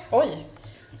igår. Oj!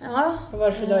 Ja. Vad var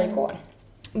det för dag igår?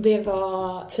 Det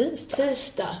var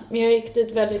tisdag. Men jag gick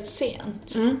dit väldigt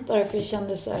sent. Bara för jag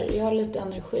kände så här, jag har lite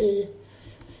energi.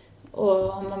 Och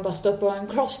om man bara står på en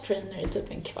cross-trainer i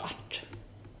typ en kvart.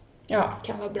 Ja.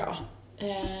 Kan vara bra.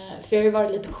 För jag har ju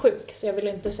varit lite sjuk, så jag vill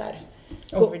inte så här...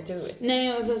 Overdo it.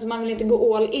 Nej, och sen så man vill inte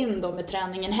gå all in då med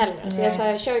träningen heller. Så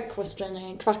jag kör cross-trainer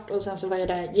en kvart och sen så var jag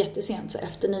där jättesent, så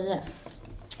efter 9.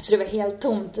 Så det var helt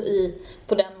tomt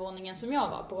på den våningen som jag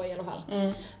var på i alla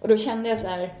fall. Och då kände jag så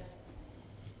här,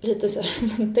 lite så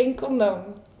här, tänk om de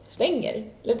stänger.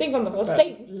 Eller tänk om de har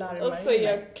stängt. Och så är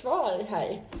jag kvar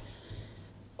här.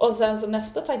 Och sen så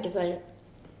nästa tanke så här,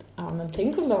 men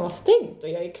tänk om de har stängt och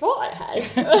jag är kvar här.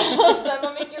 Och sen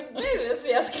vad mycket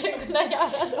bus jag skulle kunna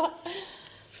göra då.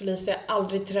 Felicia har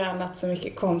aldrig tränat så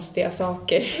mycket konstiga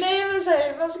saker. Nej, men så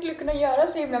här, man skulle kunna göra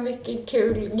så himla mycket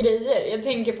kul grejer. Jag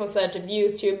tänker på så här typ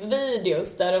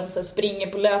YouTube-videos där de så här springer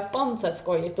på löpband så här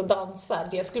skojigt och dansar.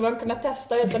 Det skulle man kunna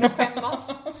testa utan att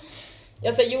skämmas.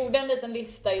 jag så gjorde en liten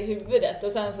lista i huvudet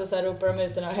och sen så ropar de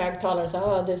ut den och högtalare så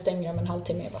här, det stänger om en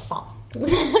halvtimme. Vad fan.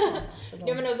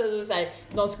 Ja, men så här,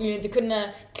 de skulle ju inte kunna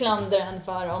klandra en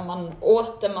för om man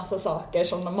åt en massa saker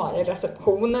som de har i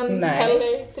receptionen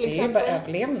heller, till exempel. Det är ju bara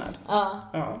överlevnad.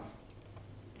 Ja.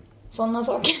 Sådana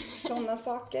saker. Sådana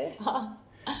saker. Ja.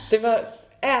 Det var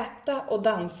äta och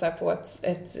dansa på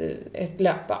ett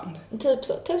löpband. Typ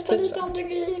så. Testa typ lite så. Andra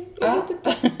grejer. Jag vet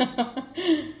inte.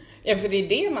 Ja, för det är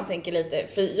det man tänker lite.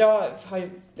 För jag har ju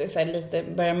så här, lite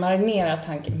börjat marinera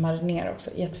tanken. Marinera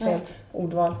också, jättefel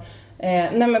ordval.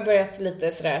 När man börjat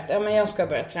lite sådär att men jag ska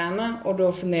börja träna. Och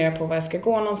då funderar jag på var jag ska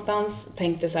gå någonstans.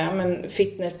 Tänkte så här, men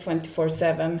fitness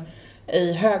 24/7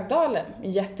 i Högdalen.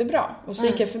 Jättebra. Och så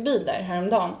gick jag förbi där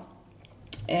häromdagen.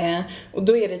 Och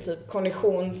då är det typ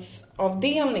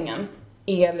konditionsavdelningen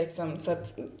är liksom så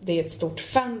att det är ett stort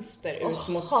fönster ut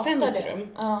mot centrum.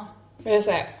 Och jag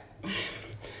säger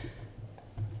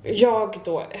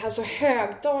alltså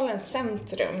Högdalens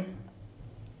centrum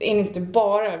är inte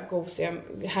bara gosiga,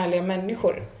 härliga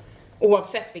människor.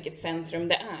 Oavsett vilket centrum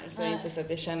det är. Så är det inte så att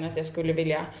jag känner att jag skulle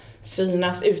vilja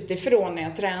synas utifrån när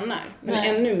jag tränar. Men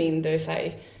ännu mindre så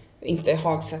här, inte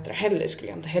Hagsätra heller skulle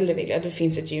jag inte heller vilja. Det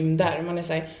finns ett gym där. Och man är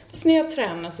så här, fast när jag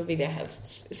tränar så vill jag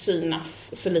helst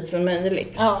synas så lite som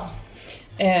möjligt.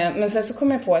 Men sen så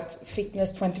kom jag på att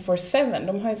Fitness 24/7,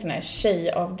 de har ju såna här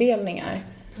tjejavdelningar.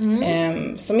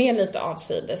 Som är lite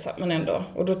avsides men ändå.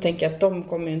 Och då tänker jag att de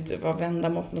kommer ju inte vara vända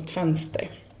mot något fönster.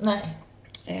 Nej.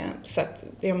 Så att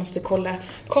jag måste kolla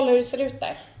hur det ser ut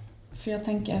där. För jag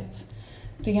tänker att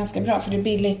det är ganska bra, för det är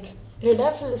billigt. Är det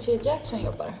där Felicia Jackson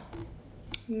jobbar?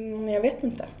 Jag vet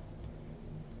inte.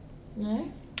 Nej.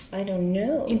 I don't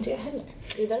know. Inte jag heller.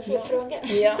 Det är därför jag frågar.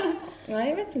 Ja. Nej,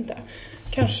 jag vet inte.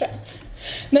 Kanske.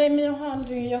 Nej, men jag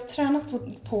har tränat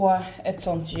på ett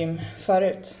sånt gym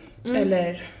förut.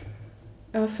 Eller,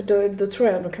 ja, för då tror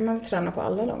jag, då kan man träna på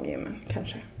alla de gymmen,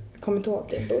 kanske. Jag kommer inte ihåg.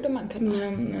 Det borde man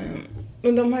kunna.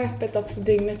 Men de har öppet också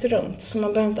dygnet runt, så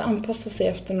man behöver inte anpassa sig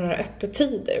efter några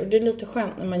öppettider. Och det är lite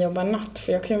skönt när man jobbar natt,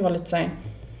 för jag kan ju vara lite så här,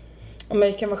 men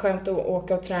det kan vara skönt att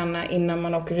åka och träna innan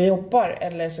man åker och jobbar.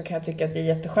 Eller så kan jag tycka att det är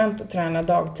jätteskönt att träna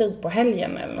dagtid på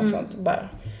helgen eller något sånt. Bara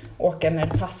åka när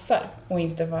det passar och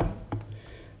inte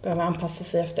behöva anpassa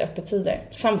sig efter öppettider.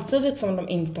 Samtidigt som de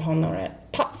inte har några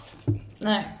pass.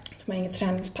 Nej. De har inget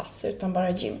träningspass utan bara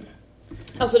gym.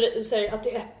 Alltså du säger att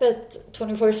det är öppet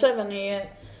 24/7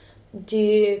 det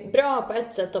är bra på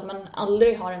ett sätt att man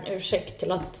aldrig har en ursäkt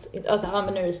till att alltså,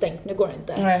 men nu är det stängt, nu går det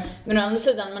inte. Nej. Men å andra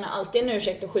sidan, man har alltid en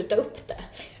ursäkt att skjuta upp det.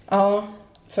 Ja,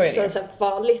 så är det. Så det är så här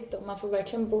farligt och man får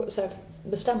verkligen så här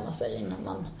bestämma sig innan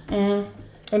man...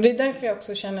 Och det är därför jag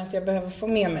också känner att jag behöver få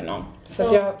med mig någon. Så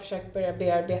att jag har försökt börja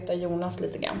bearbeta Jonas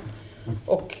lite grann.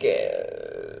 Och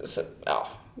så,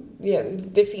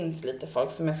 det finns lite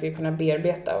folk som jag skulle kunna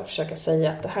bearbeta och försöka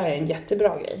säga att det här är en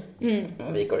jättebra grej.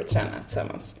 Om vi går och tränar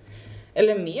tillsammans.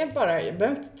 Eller mer bara, jag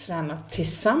behöver inte träna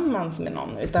tillsammans med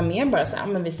någon. Utan mer bara så här,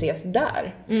 men vi ses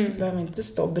där. Jag behöver inte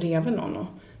stå bredvid någon och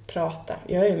prata.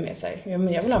 Jag är ju med så här,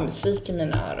 jag vill ha musik i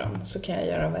mina öron. Så kan jag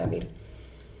göra vad jag vill.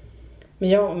 Men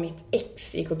jag och mitt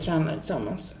ex gick och tränade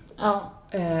tillsammans. Ja.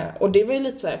 Och det var ju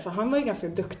lite så här, för han var ju ganska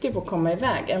duktig på att komma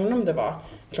iväg. Även om det var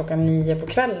 9:00 på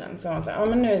kvällen. Så han sa,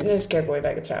 men nu ska jag gå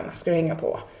iväg och träna. Ska du hänga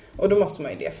på? Och då måste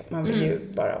man ju det, för att man vill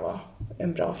ju bara vara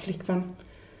en bra flickvän.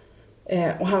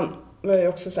 Och han var ju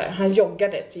också så här, han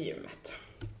joggade till gymmet.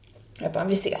 Jag bara,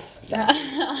 vi ses sen.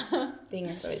 Det är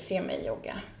ingen som vill se mig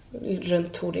jogga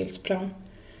runt Torilsplan.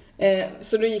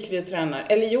 Så då gick vi och tränade.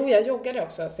 Eller jag joggade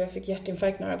också, så jag fick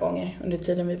hjärtinfarkt några gånger under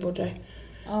tiden vi bodde där.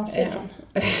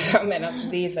 Ja, men alltså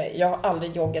det är så här, jag har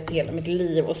aldrig joggat hela mitt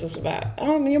liv och så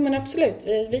bara, men absolut,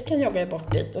 vi kan jogga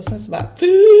bort dit. Och sen så bara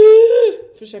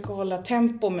försöka hålla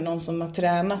tempo med någon som har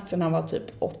tränat sedan han var typ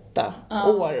 8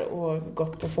 år och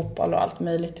gått på fotboll och allt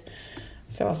möjligt.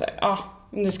 Så jag var så här,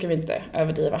 nu ska vi inte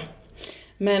överdriva.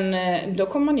 Men då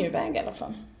kom man ju iväg i alla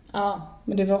fall. Ja.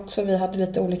 Men det var också, vi hade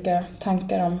lite olika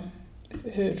tankar om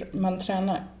hur man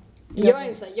tränar. Jag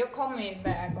är så här, jag kommer ju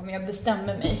iväg om jag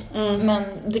bestämmer mig. Men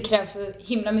det krävs så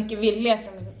himla mycket vilja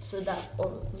från min sida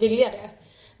och vilja det.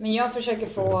 Men jag försöker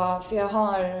få, för jag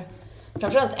har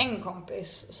framförallt en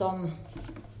kompis som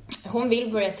hon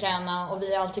vill börja träna och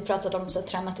vi har alltid pratat om att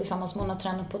träna tillsammans, men hon har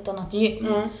tränat på ett annat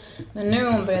gym. Men nu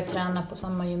har hon börjat träna på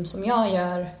samma gym som jag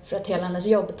gör för att hela hennes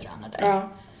jobb tränar där. Ja.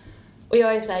 Och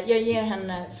jag är så här, jag ger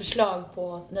henne förslag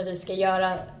på när vi ska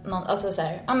göra någon, alltså så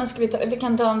här, men vi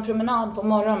kan ta en promenad på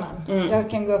morgonen. Jag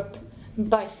kan gå upp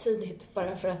bajstidigt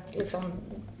bara för att liksom,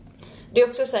 det är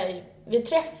också så här, vi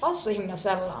träffas så himla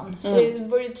sällan. Så det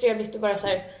vore ju trevligt att bara så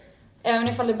här, även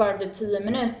ifall det bara blir 10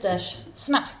 minuters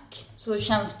snack, så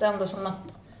känns det ändå som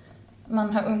att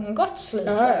man har umgåtts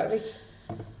lite. Ja, visst.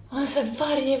 Och så här,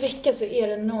 varje vecka så är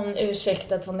det någon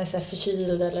ursäkt att hon är så här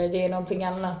förkyld eller det är någonting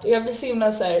annat. Och jag blir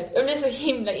så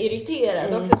himla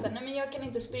irriterad också. Så här, nej men jag kan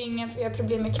inte springa för jag har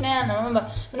problem med knäna. Och man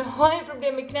bara, men du har ju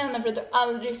problem med knäna för att du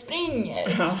aldrig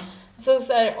springer. Ja.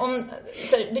 Så här,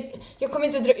 jag kommer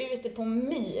inte dra ut det på en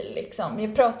mil liksom.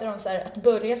 Jag pratar om så här, att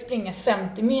börja springa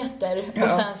 50 meter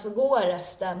och sen så går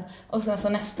resten. Och sen så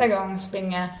nästa gång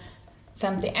springa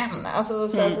 51. Alltså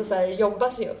så här, jobba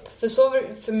sig upp. För så var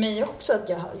det för mig också att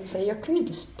jag kunde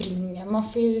inte springa. Man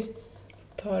får ju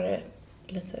ta det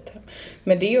lite.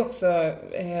 Men det är ju också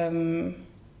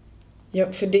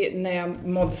för det, när jag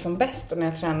mådde som bäst och när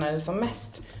jag tränade som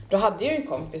mest, då hade jag ju en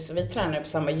kompis och vi tränade på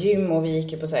samma gym och vi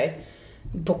gick ju på så här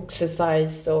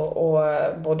boxercise och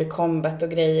body combat och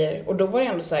grejer. Och då var det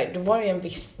ändå så här, då var det en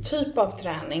viss typ av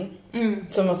träning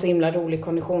som var så himla rolig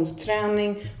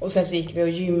konditionsträning. Och sen så gick vi och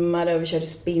gymmade och vi körde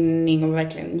spinning och var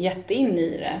verkligen jättein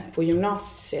i det på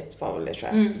gymnasiet var väl det,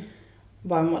 tror jag.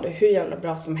 Bara mådde hur jävla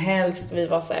bra som helst. Vi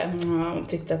var så här,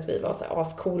 tyckte att vi var så här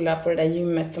ascoola på det där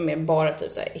gymmet som är bara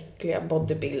typ så här äckliga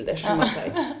bodybuilders som har så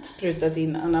här sprutat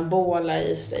in anabola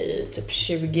i sig i typ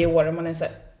 20 år och man är så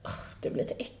här, det blir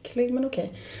lite äcklig, men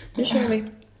okej. Nu kör vi.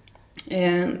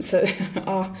 Så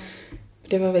ja,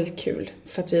 det var väldigt kul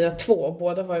för att vi var två och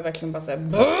båda var ju verkligen bara så här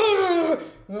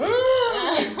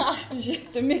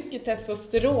jättemycket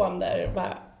testosteron där.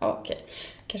 Bara okej.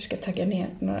 Kanske ska tagga ner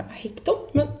några hekton,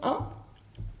 men ja.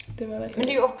 Det var verkligen. Men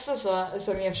det är ju också så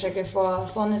som jag försöker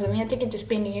få nu, men jag tycker inte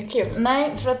spinning är kul.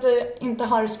 Nej, för att du inte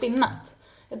har spinnat.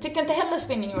 Jag tycker inte heller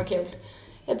spinning var kul.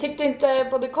 Jag tyckte inte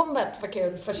body combat var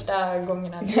kul första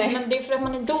gångerna. Men det är för att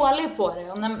man är dålig på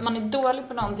det. Och när man är dålig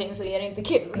på någonting så är det inte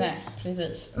kul. Nej,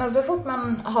 precis. Men så fort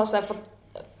man har så här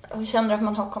och känner att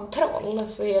man har kontroll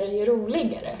så är det ju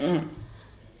roligare.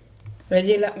 Jag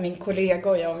gillar min kollega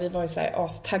och jag, vi var ju så här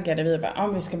astaggade. Vi bara,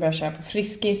 vi ska börja köra på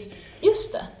Friskis.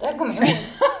 Just det, där kommer jag ihåg.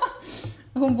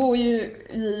 Hon bor ju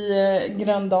i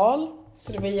Gröndal,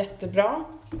 så det var jättebra.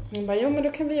 Hon bara, men då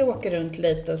kan vi åka runt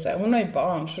lite och så här. Hon har ju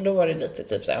barn, så då var det lite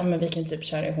typ så här, men vi kan typ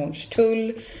köra i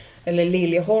Hornstull eller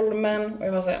Liljeholmen. Och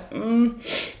jag var så här,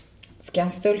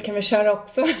 Skanstull kan vi köra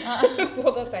också.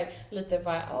 Båda så här, lite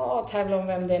bara, tävla om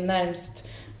vem det är närmst.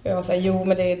 Och jag var så här, jo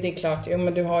men det är klart, jo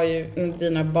men du har ju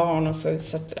dina barn och så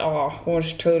att,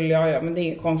 Hornstull, men det är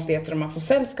ju konstigheter om man får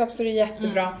sällskap så det är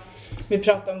jättebra. Vi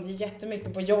pratade om det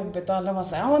jättemycket på jobbet och alla var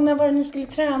så här, när var det ni skulle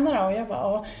träna då? Och jag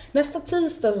bara, nästa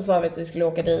tisdag så sa vi att vi skulle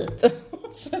åka dit.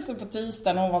 Så på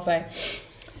tisdagen och hon var så här,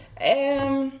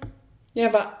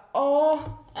 jag bara,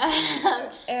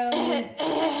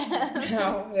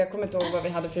 jag kommer inte ihåg vad vi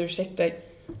hade för ursäkter.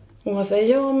 Hon var så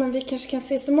här, men vi kanske kan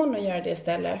ses imorgon och göra det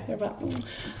istället. Jag bara,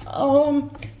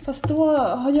 fast då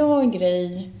har jag en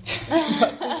grej. Så var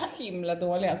så himla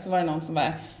dåliga. Så var det någon som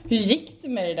bara, hur gick det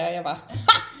med det där? Jag bara,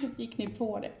 gick ni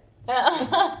på det?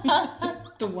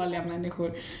 Så dåliga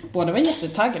människor. Båda var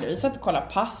jättetaggade. Vi satt och kollade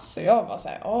pass. Och jag var så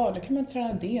här, då kan man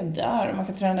träna det där. Och man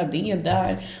kan träna det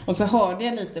där. Och så hörde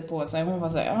jag lite på så här, hon var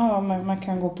så här, man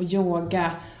kan gå på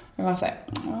yoga. Jag var så här,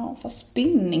 fast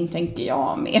spinning tänker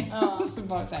jag med. Så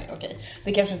bara så här, okej.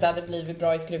 Det kanske inte hade blivit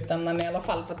bra i slutändan i alla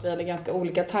fall. För att vi hade ganska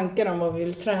olika tankar om vad vi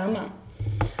vill träna.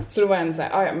 Så då var jag ändå så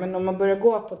här, men om man börjar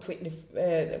gå på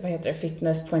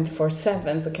fitness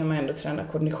 24/7 så kan man ändå träna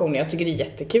koordination. Jag tycker det är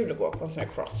jättekul att gå på en sån här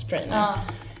cross-trainer.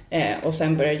 Och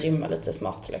sen börja gymma lite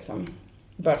smått liksom.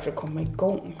 Bara för att komma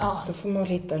igång. Så får man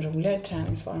hitta en roligare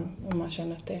träningsform om man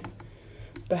känner att det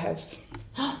behövs.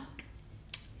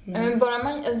 Men bara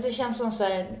det känns som så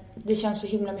här, det känns så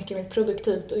himla mycket mer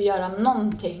produktivt att göra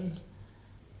någonting.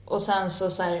 Och sen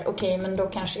så här, okej, men då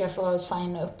kanske jag får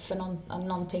signa upp för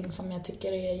någonting som jag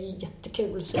tycker är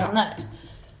jättekul senare.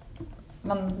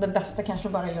 Men det bästa kanske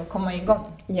bara är att komma igång.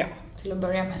 Ja. Till att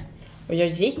börja med. Och jag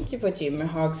gick ju på ett gym i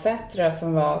Hagsätra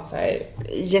som var så här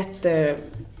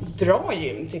jättebra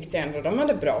gym tyckte jag ändå. De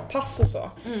hade bra pass och så.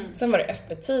 Sen var det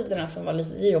öppettiderna som var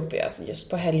lite jobbiga. Alltså just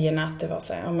på helgerna att det var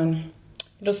så här,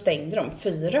 då stängde de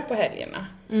 4 på helgerna.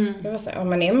 Jag var så här,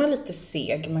 men är man lite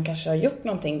seg, man kanske har gjort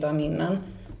någonting dagen innan.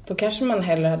 Då kanske man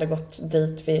hellre hade gått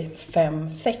dit vid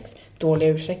 5-6 dåliga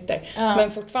ursäkter.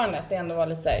 Men fortfarande att det ändå var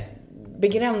lite så här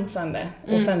begränsande.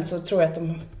 Och sen så tror jag att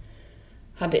de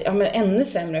hade ännu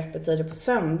sämre öppettider på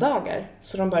söndagar.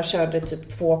 Så de bara körde typ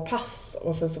 2 pass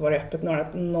och sen så var det öppet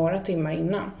några timmar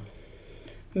innan.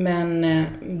 Men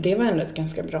det var ändå ett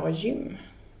ganska bra gym,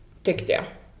 tyckte jag.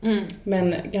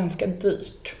 Men ganska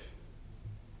dyrt.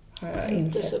 Har jag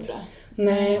insett. Inte så bra.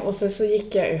 Nej, och så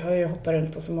gick jag har ju hoppat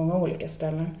runt på så många olika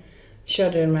ställen.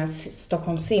 Körde med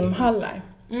Stockholms simhallar.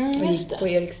 Och gick på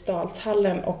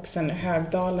Eriksdalshallen och sen i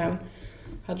Högdalen.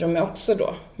 hade de ju också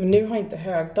då. Men nu har inte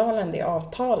Högdalen det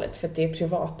avtalet för att det är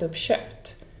privat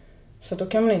uppköpt. Så då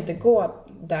kan man inte gå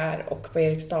där och på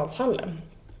Eriksdalshallen.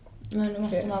 Nej, då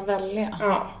måste man välja.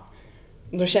 Ja,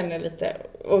 då känner jag lite.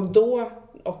 Och då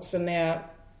också när jag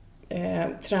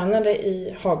tränade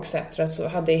i Hagsätra så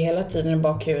hade jag hela tiden i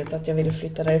bakhuvudet att jag ville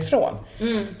flytta därifrån.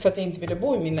 För att jag inte ville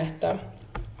bo i min etta.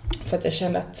 För att jag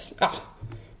kände att,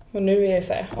 och nu är det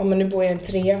så här, men nu bor jag i en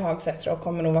 3 Hagsätra och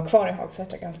kommer nog vara kvar i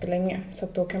Hagsätra ganska länge. Så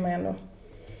att då kan man ändå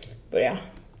börja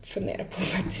fundera på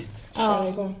faktiskt köra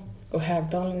igång. Och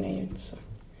Högdalen är ju inte så,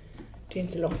 det är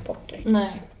inte långt bort direkt.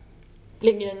 Nej.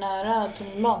 Ligger det nära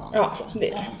tunnelbanan? Ja, också?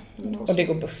 det är det. Och det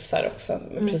går bussar också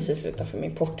precis utanför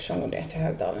min port som går ner till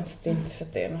Högdalen. Så det är inte så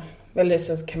att det är något. Eller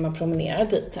så kan man promenera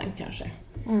dit sen kanske.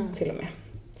 Till och med.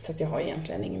 Så att jag har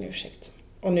egentligen ingen ursäkt.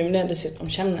 Och nu när jag dessutom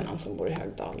känner någon som bor i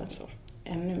Högdalen så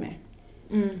ännu mer.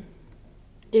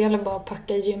 Det gäller bara att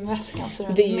packa gymväskan så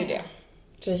det är ju det.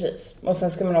 Precis. Och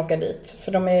sen ska man åka dit.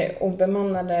 För de är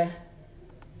obemannade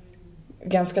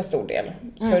ganska stor del.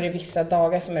 Så är det vissa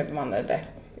dagar som är bemannade.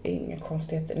 Inga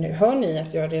konstigheter nu. Hör ni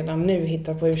att jag redan nu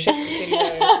hittar på ursäkter till att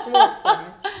göra det svårt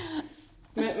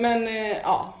för mig?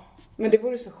 Men det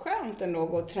vore så skönt ändå att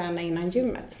gå och träna innan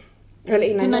gymmet. Eller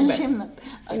innan jobbet. Gymmet.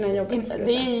 Innan jobbet.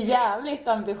 Det är jävligt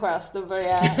ambitiöst att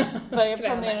börja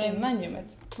planera innan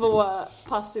gymmet. 2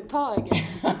 pass i taget.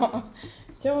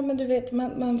 Ja, men du vet,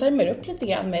 man värmer upp lite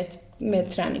grann med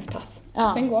ett träningspass.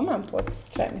 Ja. Sen går man på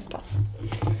ett träningspass.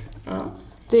 Ja.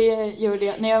 Det gjorde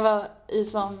jag när jag var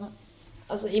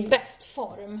i bäst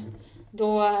form.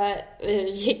 Då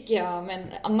gick jag med en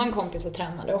annan kompis och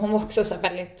tränade. Och hon var också så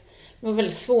här det var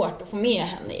väldigt svårt att få med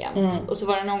henne jämt. Och så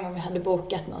var det någon gång vi hade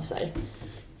bokat någon så här,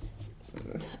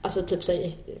 alltså typ så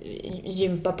här,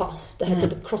 gympapass. Det hette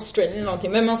typ cross-training eller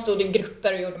någonting. Men man stod i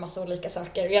grupper och gjorde massa olika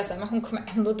saker. Och jag sa, men hon kommer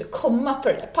ändå inte komma på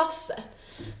det där passet.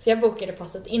 Så jag bokade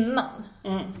passet innan.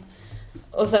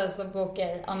 Och sen så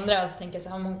bokar andra och så tänker jag så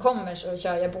här, om hon kommer så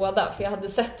kör jag båda. För jag hade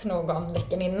sett någon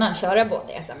veckan innan köra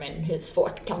båda. Jag sa, men hur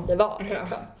svårt kan det vara?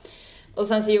 Ja. Och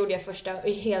sen så gjorde jag första och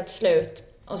är helt slut.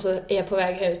 Och så är jag på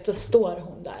väg ut och står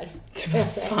hon där. Och jag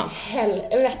säger,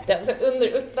 helvete. Så under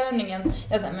uppvärmningen,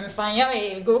 jag säger, men fan jag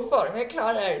är i god form, jag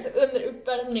klarar det här. Så under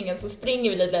uppvärmningen så springer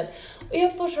vi lite lätt. Och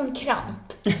jag får sån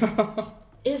kramp.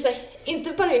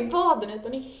 Inte bara i vaden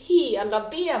utan i hela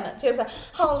benet. Så jag så här,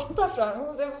 haltar fram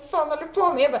och säger, vad fan håller du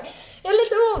på med? Jag bara, jag har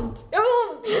lite ont, jag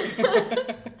har ont.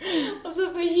 Och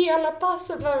så hela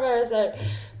passet var det så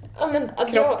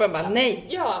här, kroppen bara, nej.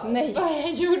 Ja, nej. Vad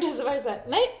jag gjorde så var det så här,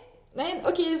 nej,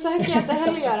 okej, så här kan jag inte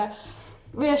heller göra.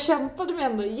 Men jag kämpade mig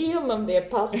ändå igenom det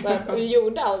passet och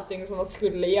gjorde allting som man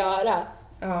skulle göra.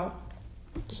 Ja.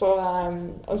 Så,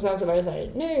 och sen så var det så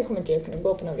här, nu kommer inte jag kunna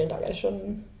gå på några dagar.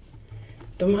 Så...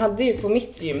 De hade ju på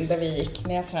mitt gym där vi gick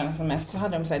när jag tränade som mest, så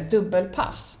hade de så här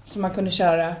dubbelpass. Så man kunde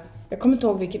köra, jag kommer inte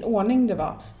ihåg vilken ordning det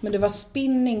var. Men det var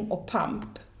spinning och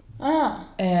pump.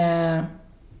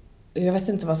 Jag vet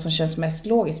inte vad som känns mest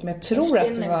logiskt, men jag tror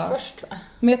att det var... först, va?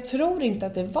 Men jag tror inte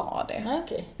att det var det.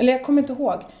 Okay. Eller jag kommer inte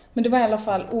ihåg. Men det var i alla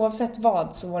fall, oavsett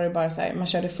vad så var det bara så här, man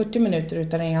körde 40 minuter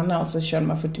utan det ena och så körde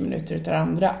man 40 minuter utan det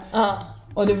andra.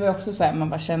 Och det var också så här, man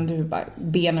bara kände hur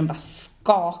benen bara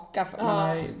skakade för man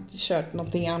har kört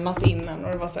någonting annat innan.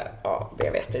 Och det var så här,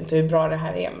 jag vet inte hur bra det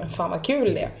här är, men fan vad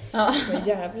kul det är. Och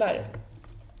jävlar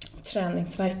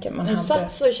träningsverken man hade.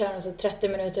 Sats så kör de så 30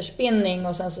 minuters spinning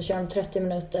och sen så kör de 30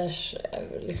 minuters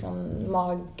liksom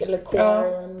mag eller core. Ja,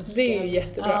 det är ju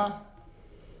jättebra.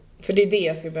 För det är det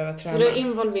jag skulle behöva träna. För då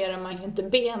involverar man ju inte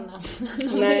benen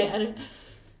mer.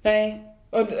 Nej.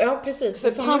 Och, ja, precis. För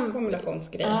sådana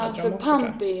kombinationsgrejer hade de också. För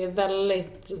pump är ju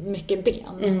väldigt mycket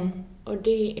ben. Och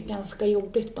det är ganska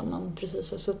jobbigt om man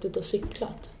precis har suttit och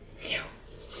cyklat. Ja,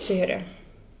 det är det.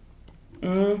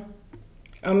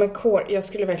 Ja, men core. Jag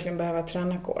skulle verkligen behöva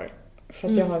träna core. För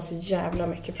att jag har så jävla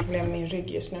mycket problem med min rygg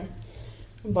just nu.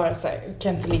 Bara så här, jag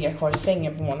kan inte ligga kvar i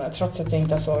sängen på morgonen. Trots att jag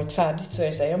inte har sovit färdigt så är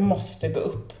det så här, jag måste gå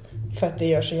upp. För att det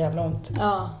gör så jävla ont. Så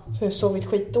jag har sovit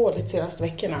skitdåligt senaste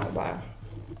veckorna och bara...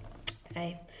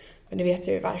 Nej, men det vet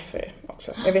jag ju varför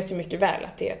också. Jag vet ju mycket väl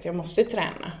att det är att jag måste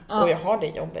träna. Och jag har det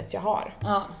jobbet jag har.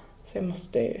 Så jag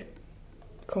måste ju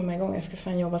komma igång. Jag ska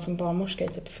fan jobba som barnmorska i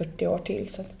typ 40 år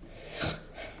till. Så att...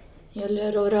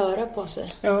 Gäller att röra på sig.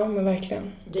 Ja, men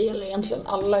verkligen. Det gäller egentligen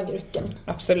alla yrken.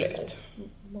 Absolut.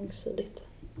 Mångsidigt.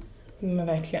 Men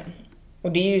verkligen.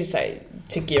 Och det är ju så här,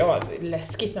 tycker jag,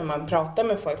 läskigt när man pratar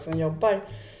med folk som jobbar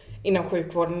inom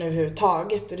sjukvården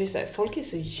överhuvudtaget. Och det är så här, folk är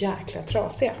så jäkla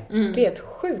trasiga. Det är helt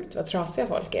sjukt vad trasiga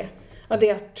folk är. Ja, det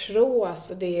är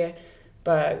artros och det är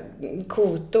bara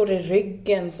kotor i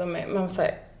ryggen som är, man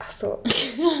säger, alltså,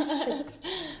 shit.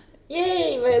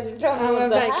 Yay, vad jag ser fram emot det här.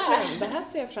 Verkligen. Det här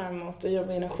ser jag fram emot att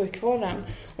jobba inom sjukvården.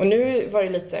 Och nu var det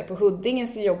lite så här, på Huddinge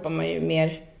så jobbar man ju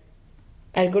mer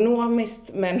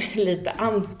ergonomiskt men lite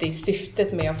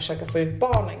anti-syftet med att försöka få ut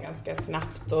barnen ganska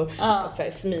snabbt och så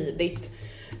här, smidigt.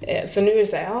 Så nu är det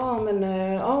så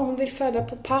här, hon vill föda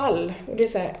på pall. Och det är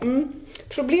så här,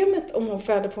 problemet om hon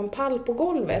föder på en pall på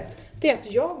golvet, det är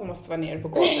att jag måste vara nere på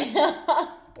golvet.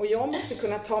 Och jag måste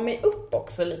kunna ta mig upp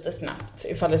också lite snabbt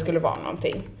ifall det skulle vara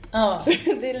någonting. Så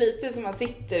det är lite som man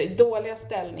sitter i dåliga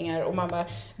ställningar och man bara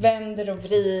vänder och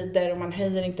vrider och man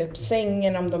höjer inte upp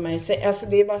sängen om de är i sängen. Alltså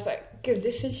det är bara så här, gud det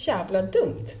är så jävla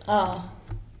dumt.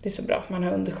 Det är så bra. Man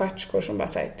har undersköterskor som bara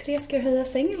säger, Therese, ska jag höja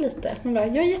sängen lite? Man bara,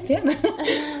 jag jättegärna.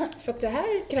 För att det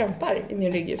här krampar i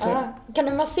min rygg just nu. Kan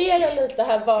du massera lite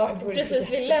här bak,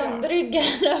 precis vid ländryggen?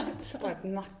 Bara ett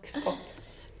nackskott.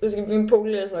 Min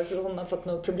polare sa också att hon har fått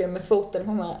något problem med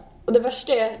foten. Och det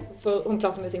värsta är, för hon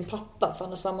pratar med sin pappa, för han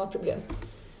har samma problem.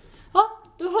 Ja,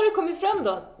 då har det kommit fram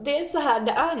då. Det är så här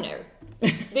det är nu.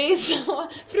 Det är så,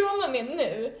 från och med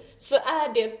nu så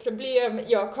är det ett problem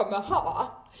jag kommer ha.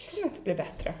 Det kan inte bli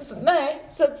bättre.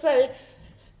 Så att så här,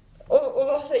 och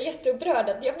var så här jätteupprörd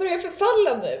att jag börjar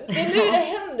förfalla nu. Det är nu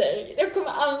det händer. Jag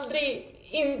kommer aldrig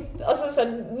alltså så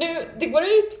här, nu, det går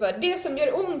ut för. Det som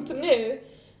gör ont nu,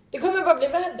 det kommer bara bli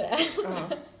värre.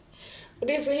 Och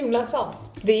det är så himla sant.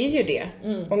 Det är ju det.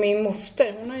 Och min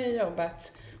moster, hon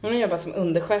har jobbat som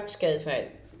undersköterska i så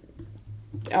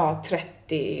här,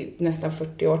 30, nästan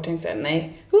 40 år. Tänkte jag,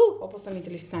 nej, hoppas hon inte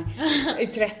lyssnar. I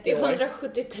 30 år.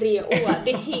 173 år.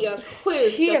 Det är helt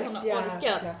sjukt att hon har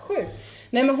orkat. Helt sjukt.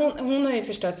 Nej, men hon har ju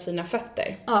förstört sina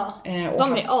fötter. Ja,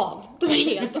 de är av. De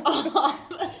är helt av.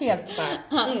 Helt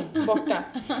borta.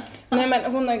 Nej,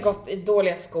 men hon har ju gått i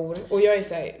dåliga skor. Och jag är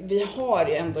så här, vi har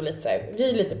ju ändå lite så här, vi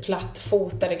är lite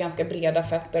plattfotade, ganska breda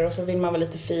fötter. Och så vill man vara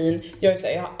lite fin. Jag är så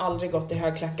här, jag har aldrig gått i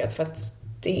högklackat för att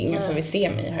det är ingen som vill se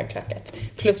mig i högklackat.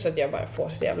 Plus att jag bara får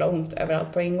så jävla ont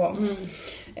överallt på en gång.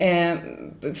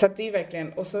 Så att det är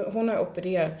verkligen, och så hon har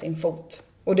opererat sin fot.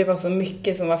 Och det var så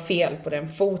mycket som var fel på den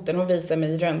foten. Hon visade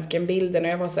mig röntgenbilden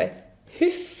och jag var så här,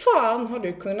 hur fan har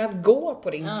du kunnat gå på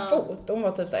din fot? Och hon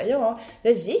var typ så här,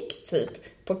 jag gick typ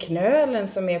på knölen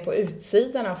som är på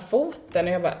utsidan av foten.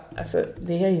 Och jag bara, alltså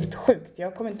det är helt sjukt.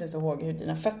 Jag kommer inte ens ihåg hur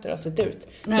dina fötter har sett ut.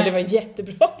 Nej. Men det var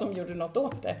jättebra att de gjorde något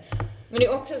åt det. Men det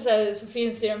är också så här, så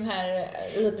finns det de här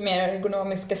lite mer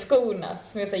ergonomiska skorna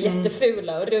som är så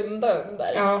jättefula och runda under.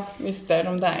 Ja, just det,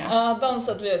 de där ja. Ja, de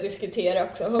satt vi och diskuterade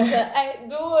också. Hon sa,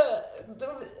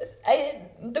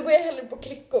 då går jag hellre på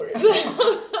kryckor.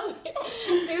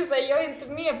 Det är så här, jag är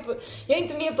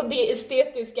inte med på det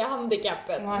estetiska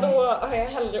handikappet. Nej. Då har jag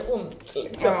hellre ont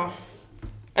liksom.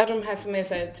 Ja, de här som är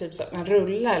så här, typ så att man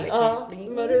rullar liksom. Ja,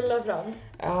 man rullar fram.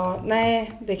 Ja,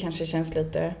 nej, det kanske känns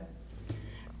lite.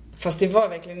 Fast det var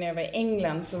verkligen när jag var i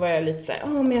England så var jag lite så här,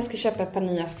 men jag ska köpa ett par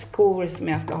nya skor som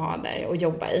jag ska ha där och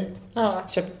jobba i.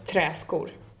 Köpte träskor.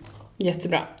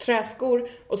 Jättebra. Träskor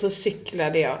och så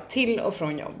cyklade jag till och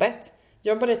från jobbet.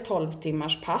 Jobbade 12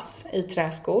 timmars pass i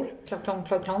träskor.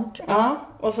 Klonk. Ja,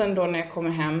 och sen då när jag kommer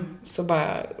hem så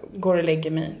bara går och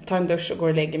lägger mig. Tar en dusch och går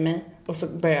och lägger mig. Och så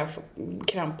börjar jag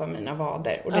krampa mina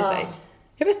vader. Och det är så här,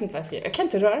 jag vet inte vad jag ska göra. Jag kan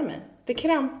inte röra mig. Det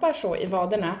krampar så i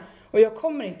vaderna. Och jag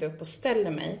kommer inte upp och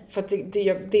ställer mig. För att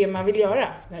det man vill göra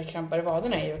när det krampar i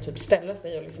vaderna är ju att typ ställa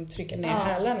sig och liksom trycka ner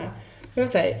hälarna. Och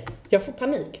jag får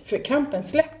panik. För krampen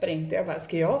släpper inte. Jag bara,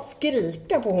 ska jag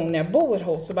skrika på hon jag bor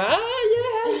hos? Och bara,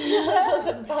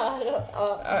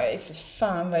 Aj, för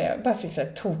fan vad jag bara fick så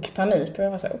här tokpanik. Och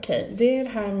jag var så här, okej, det är det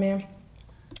här med.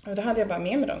 Och då hade jag bara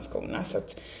med mig de skorna. Så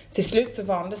att till slut så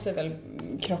vande sig väl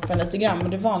kroppen lite grann.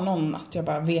 Men det var någon att jag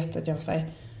bara vet att jag var så här,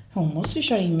 hon måste ju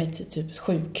köra in mig till typ ett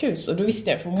sjukhus. Och då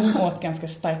visste jag, för hon åt ganska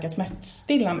starka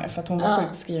smärtstillande. För att hon var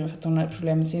sjukskriven för att hon hade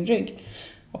problem med sin rygg.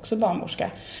 Också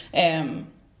barnmorska.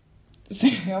 Så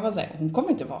jag var så här, hon kommer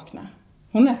inte vakna.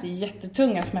 Hon äter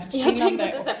jättetunga smärtstillande.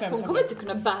 Jag tänkte att hon kommer inte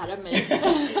kunna bära mig.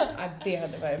 Ja, det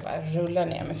hade varit bara rulla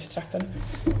ner mig för trappen.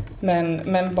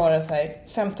 Men bara så här,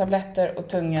 sömntabletter och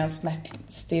tunga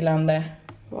smärtstillande.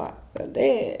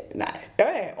 Nej,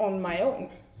 jag är on my own.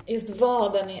 Just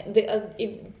vaden,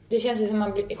 det känns som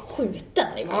man blir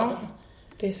skjuten i vaden. Ja,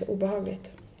 det är så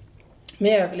obehagligt.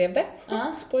 Men jag överlevde.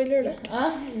 Spoiler alert.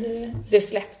 Ja, det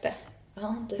släppte.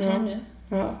 Ja, du är här nu.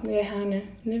 Ja, nu är jag här nu.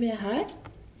 Nu är jag här.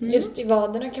 Just i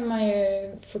vaderna kan man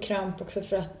ju få kramp också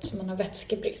för att man har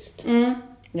vätskebrist.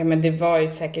 Ja, men det var ju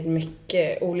säkert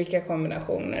mycket olika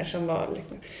kombinationer som var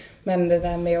liksom. Men det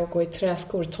där med att gå i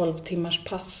träskor 12 timmars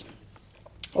pass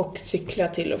och cykla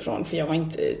till och från, för jag var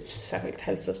inte särskilt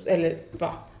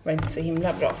var inte så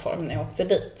himla bra form när jag åkte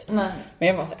dit. Nej. Men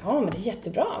jag var så här, men det är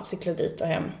jättebra att cykla dit och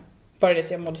hem. Bara det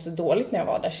att jag mådde så dåligt när jag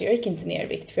var där, så jag gick inte ner i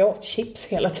vikt, för jag åt chips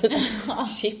hela tiden.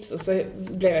 Chips, och så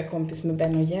blev jag kompis med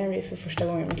Ben och Jerry för första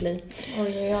gången i mitt liv.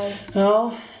 Oj.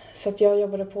 Ja, så att jag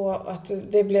jobbade på att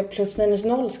det blev plus minus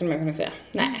noll, skulle man kunna säga.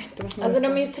 Nej, det var alltså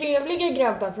de är ju trevliga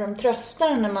grabbar, för de tröstar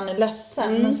en när man är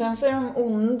ledsen. Men sen så är de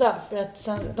onda för att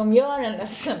de gör en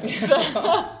ledsen.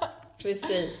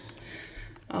 Precis.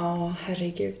 Ja,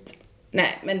 herregud.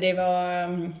 Nej, men det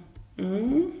var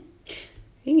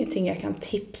ingenting jag kan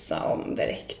tipsa om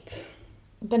direkt.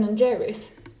 Ben & Jerry's.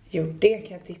 Jo, det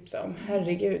kan jag tipsa om.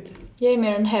 Herregud. Jag är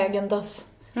mer en Häagen-Dazs.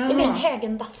 Jag är mer en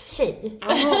Häagen-Dazs-tjej. Ja,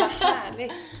 vad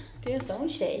härligt. Du är en sån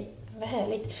tjej. Vad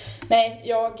härligt. Nej,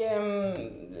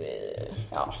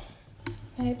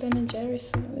 Nej, Ben &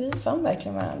 Jerry's, vi fann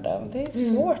verkligen varandra. Det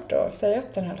är svårt att säga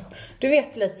upp den här. Du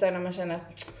vet lite så när man känner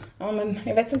att men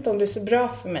jag vet inte om du är så bra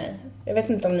för mig. Jag vet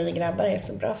inte om ni grabbar är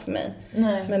så bra för mig.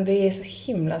 Nej. Men det är så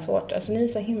himla svårt. Alltså ni är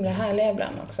så himla härliga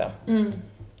ibland också.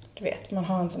 Du vet, man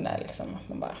har en sån där liksom,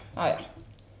 man bara,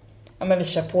 ja men vi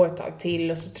kör på ett tag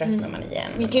till och så tröttnar man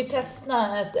igen. Vi kan ju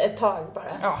testa ett tag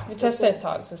bara. Ja, vi testar ett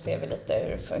tag så ser vi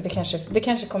lite hur det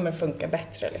kanske kommer funka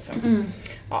bättre liksom.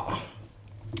 Ja.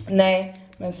 Nej,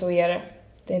 men så är det.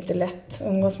 Det är inte lätt att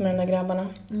umgås med de där grabbarna.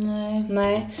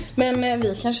 Nej. Men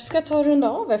vi kanske ska ta och runda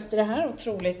av efter det här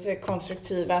otroligt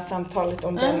konstruktiva samtalet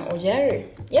om Ben och Jerry.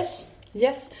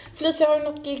 Yes. Felicia, har du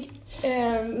något gig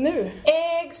nu?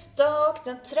 Äggstock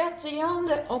den 30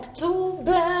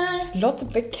 oktober. Låter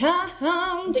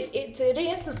bekant. Det är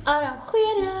Therese som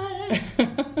arrangerar.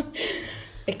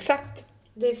 Exakt.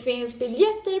 Det finns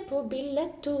biljetter på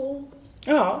Biletto.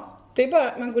 Ja, det är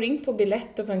bara man går in på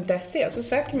biletto.se och så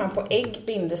söker man på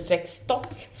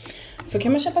ägg-stock. Så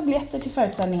kan man köpa biljetter till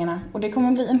föreställningarna. Och det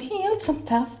kommer bli en helt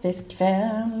fantastisk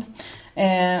kväll.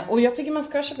 Och jag tycker man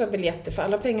ska köpa biljetter, för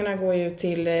alla pengarna går ju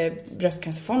till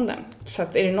Bröstcancerfonden. Så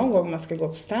att är det någon gång man ska gå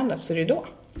på stand-up så är det då.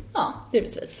 Ja.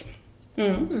 Givetvis.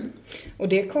 Och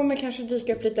det kommer kanske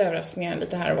dyka upp lite överraskningar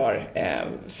lite här och var.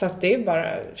 Så att det är bara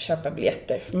att köpa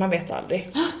biljetter, för man vet aldrig.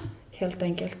 Helt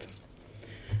enkelt.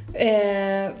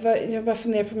 Jag bara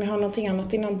funderar på om jag har någonting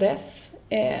annat innan dess.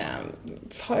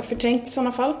 Har jag förträngt i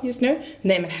sådana fall just nu?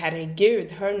 Nej men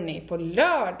herregud, hörni, på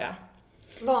lördag.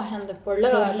 Vad händer på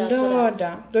lördag? På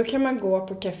lördag, då kan man gå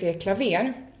på Café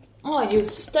Klaver. Ja,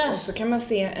 just det. Och så kan man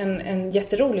se en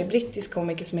jätterolig brittisk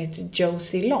komiker som heter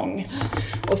Josie Long.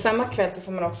 Och samma kväll så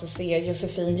får man också se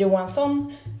Josefin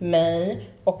Johansson, mig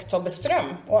och Tobbe Ström.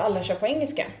 Och alla kör på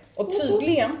engelska. Och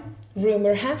tydligen,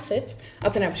 rumor has it,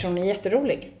 att den här personen är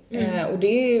jätterolig. Och det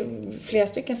är flera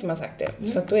stycken som har sagt det.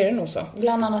 Så att då är det nog så.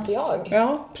 Bland annat jag.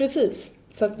 Ja, precis.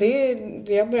 Så att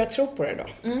jag börjar tro på det då.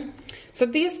 Så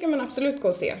det ska man absolut gå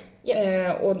och se.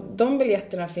 Yes. Och de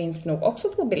biljetterna finns nog också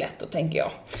på Biletto, tänker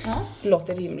jag. Det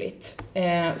låter rimligt.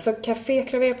 Så Café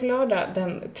Klaver på lördag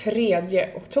den 3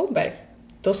 oktober.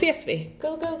 Då ses vi.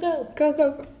 Go.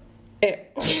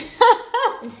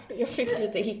 Jag fick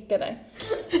lite hicka där.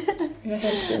 Jag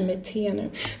hällt i mig te nu.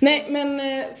 Nej, men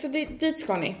så dit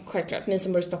ska ni, självklart. Ni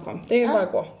som bor i Stockholm. Det är bara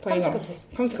att gå på en gång.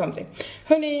 Kom till.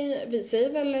 Hörrni, vi säger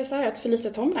väl så här att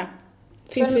Felicia Tomla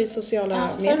finns i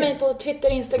sociala medier. Följ mig på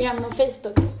Twitter, Instagram och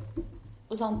Facebook.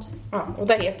 Och sånt. Ja, och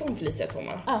där heter hon Felicia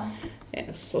Tomla. Ja.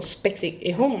 Så spexig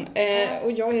är hon.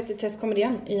 Och jag heter Tess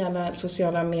Komedian i alla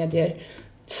sociala medier.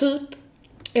 Typ.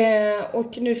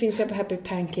 Och nu finns jag på Happy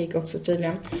Pancake också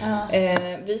tydligen.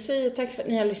 Vi säger tack för att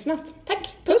ni har lyssnat.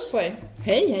 Tack. Puss på er.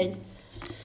 Hej.